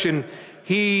resurrection,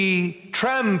 he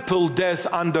trampled death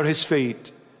under his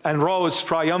feet and rose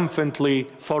triumphantly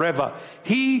forever.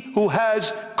 He who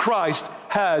has Christ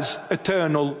has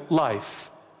eternal life.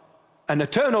 An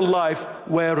eternal life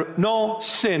where no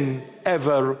sin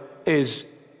ever is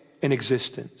in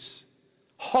existence.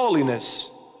 Holiness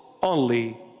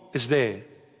only is there.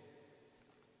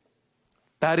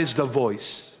 That is the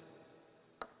voice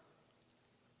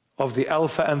of the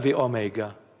Alpha and the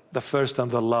Omega, the first and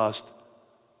the last,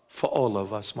 for all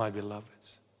of us, my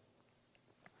beloveds.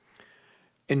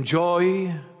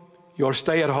 Enjoy your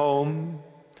stay at home,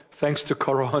 thanks to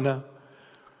Corona,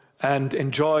 and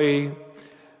enjoy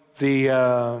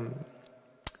the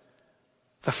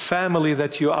family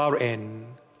that you are in,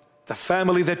 the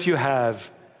family that you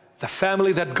have, the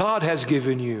family that God has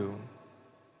given you.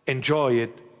 Enjoy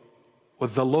it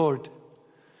with the Lord.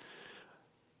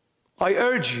 I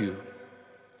urge you,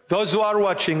 those who are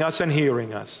watching us and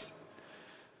hearing us,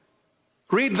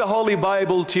 read the Holy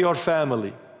Bible to your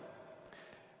family.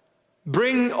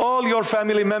 Bring all your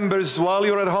family members while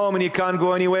you're at home and you can't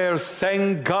go anywhere.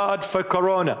 Thank God for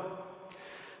Corona.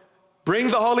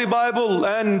 Bring the Holy Bible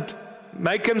and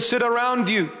make them sit around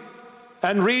you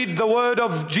and read the word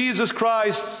of Jesus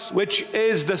Christ, which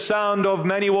is the sound of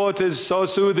many waters, so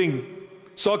soothing,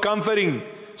 so comforting,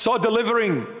 so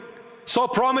delivering, so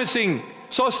promising,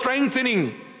 so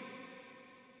strengthening,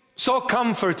 so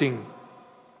comforting.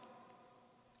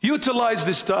 Utilize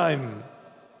this time.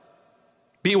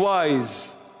 Be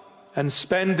wise and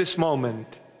spend this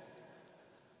moment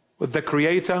with the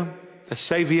Creator, the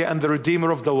Savior, and the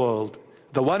Redeemer of the world,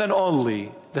 the one and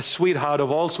only, the sweetheart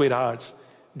of all sweethearts,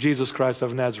 Jesus Christ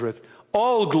of Nazareth.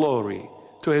 All glory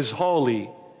to his holy,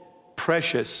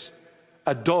 precious,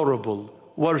 adorable,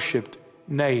 worshipped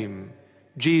name,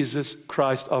 Jesus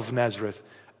Christ of Nazareth.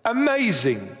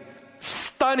 Amazing,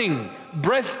 stunning,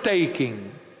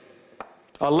 breathtaking.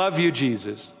 I love you,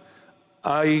 Jesus.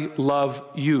 I love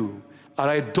you. And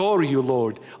I adore you,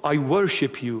 Lord. I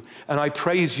worship you and I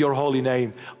praise your holy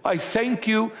name. I thank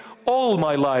you all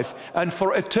my life and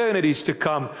for eternities to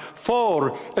come.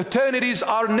 For eternities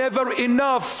are never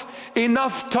enough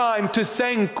time to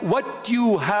thank what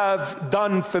you have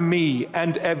done for me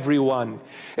and everyone.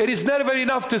 It is never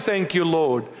enough to thank you,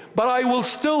 Lord, but I will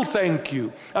still thank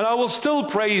you and I will still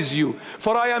praise you,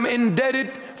 for I am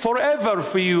indebted forever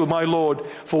for you, my Lord.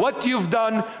 For what you've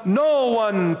done, no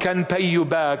one can pay you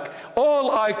back.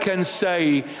 All I can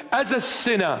say as a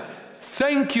sinner,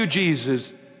 thank you,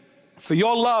 Jesus, for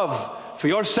your love, for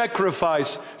your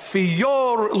sacrifice, for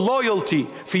your loyalty,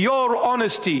 for your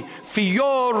honesty, for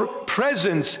your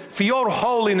presence, for your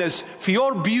holiness, for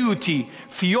your beauty,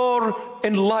 for your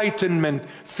enlightenment,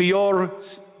 for your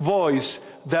voice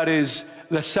that is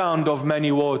the sound of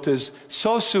many waters,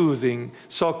 so soothing,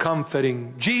 so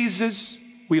comforting. Jesus,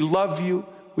 we love you,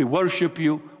 we worship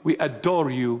you, we adore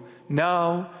you,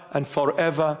 now and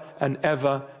forever and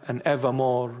ever and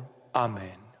evermore.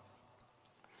 Amen.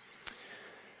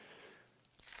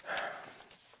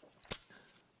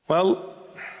 Well,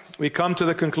 we come to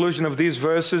the conclusion of these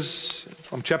verses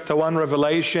from chapter 1,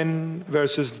 Revelation,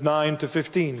 verses 9 to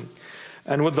 15.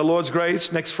 And with the Lord's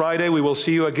grace, next Friday we will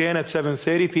see you again at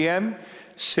 7:30 p.m.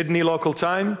 Sydney local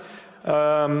time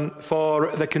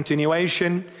for the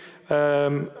continuation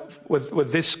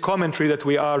with this commentary that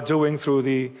we are doing through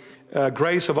the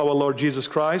grace of our Lord Jesus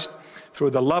Christ,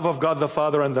 through the love of God the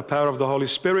Father and the power of the Holy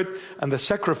Spirit and the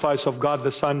sacrifice of God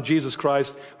the Son, Jesus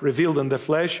Christ, revealed in the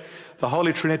flesh, the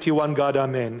Holy Trinity, one God,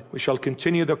 amen. We shall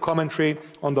continue the commentary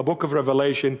on the book of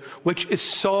Revelation, which is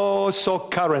so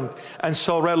current and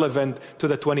so relevant to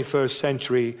the 21st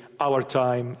century, our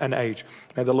time and age.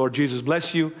 May the Lord Jesus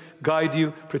bless you, guide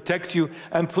you, protect you,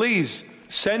 and please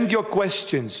send your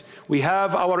questions. We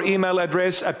have our email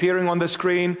address appearing on the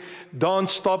screen. Don't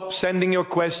stop sending your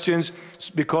questions,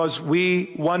 because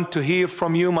we want to hear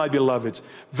from you, my beloveds.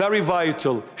 Very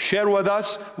vital. Share with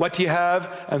us what you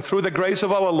have, and through the grace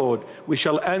of our Lord, we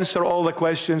shall answer all the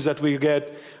questions that we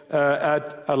get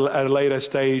at a later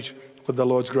stage with the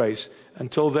Lord's grace.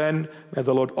 Until then, may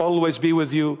the Lord always be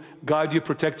with you, guide you,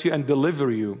 protect you, and deliver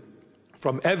you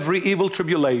from every evil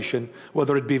tribulation,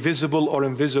 whether it be visible or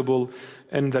invisible,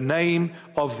 in the name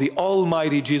of the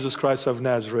Almighty Jesus Christ of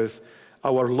Nazareth,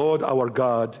 our Lord, our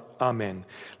God. Amen.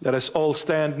 Let us all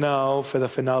stand now for the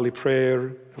finale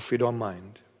prayer, if you don't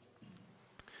mind.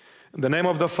 In the name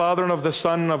of the Father, and of the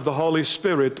Son, and of the Holy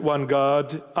Spirit, one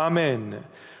God. Amen.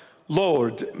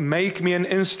 Lord, make me an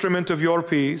instrument of your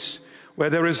peace. Where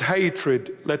there is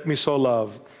hatred, let me sow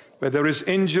love. Where there is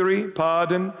injury,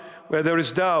 pardon. Where there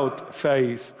is doubt,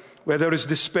 faith. Where there is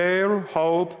despair,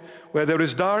 hope. Where there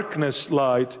is darkness,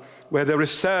 light. Where there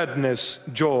is sadness,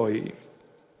 joy.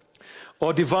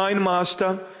 O divine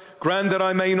Master, grant that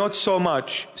I may not so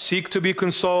much seek to be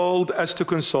consoled as to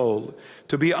console,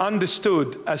 to be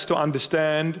understood as to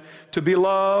understand, to be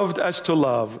loved as to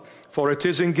love. For it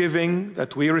is in giving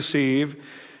that we receive,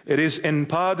 it is in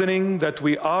pardoning that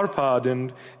we are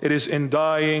pardoned, it is in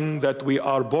dying that we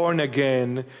are born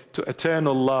again to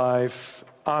eternal life.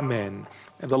 Amen.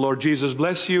 And the Lord Jesus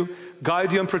bless you,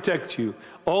 guide you and protect you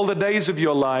all the days of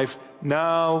your life,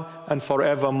 now and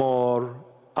forevermore.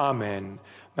 Amen.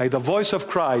 May the voice of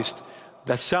Christ,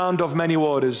 the sound of many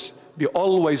waters, be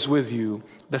always with you,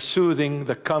 the soothing,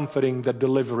 the comforting, the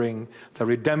delivering, the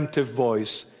redemptive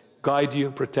voice, guide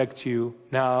you, protect you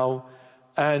now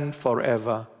and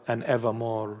forever and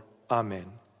evermore. Amen.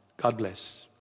 God bless.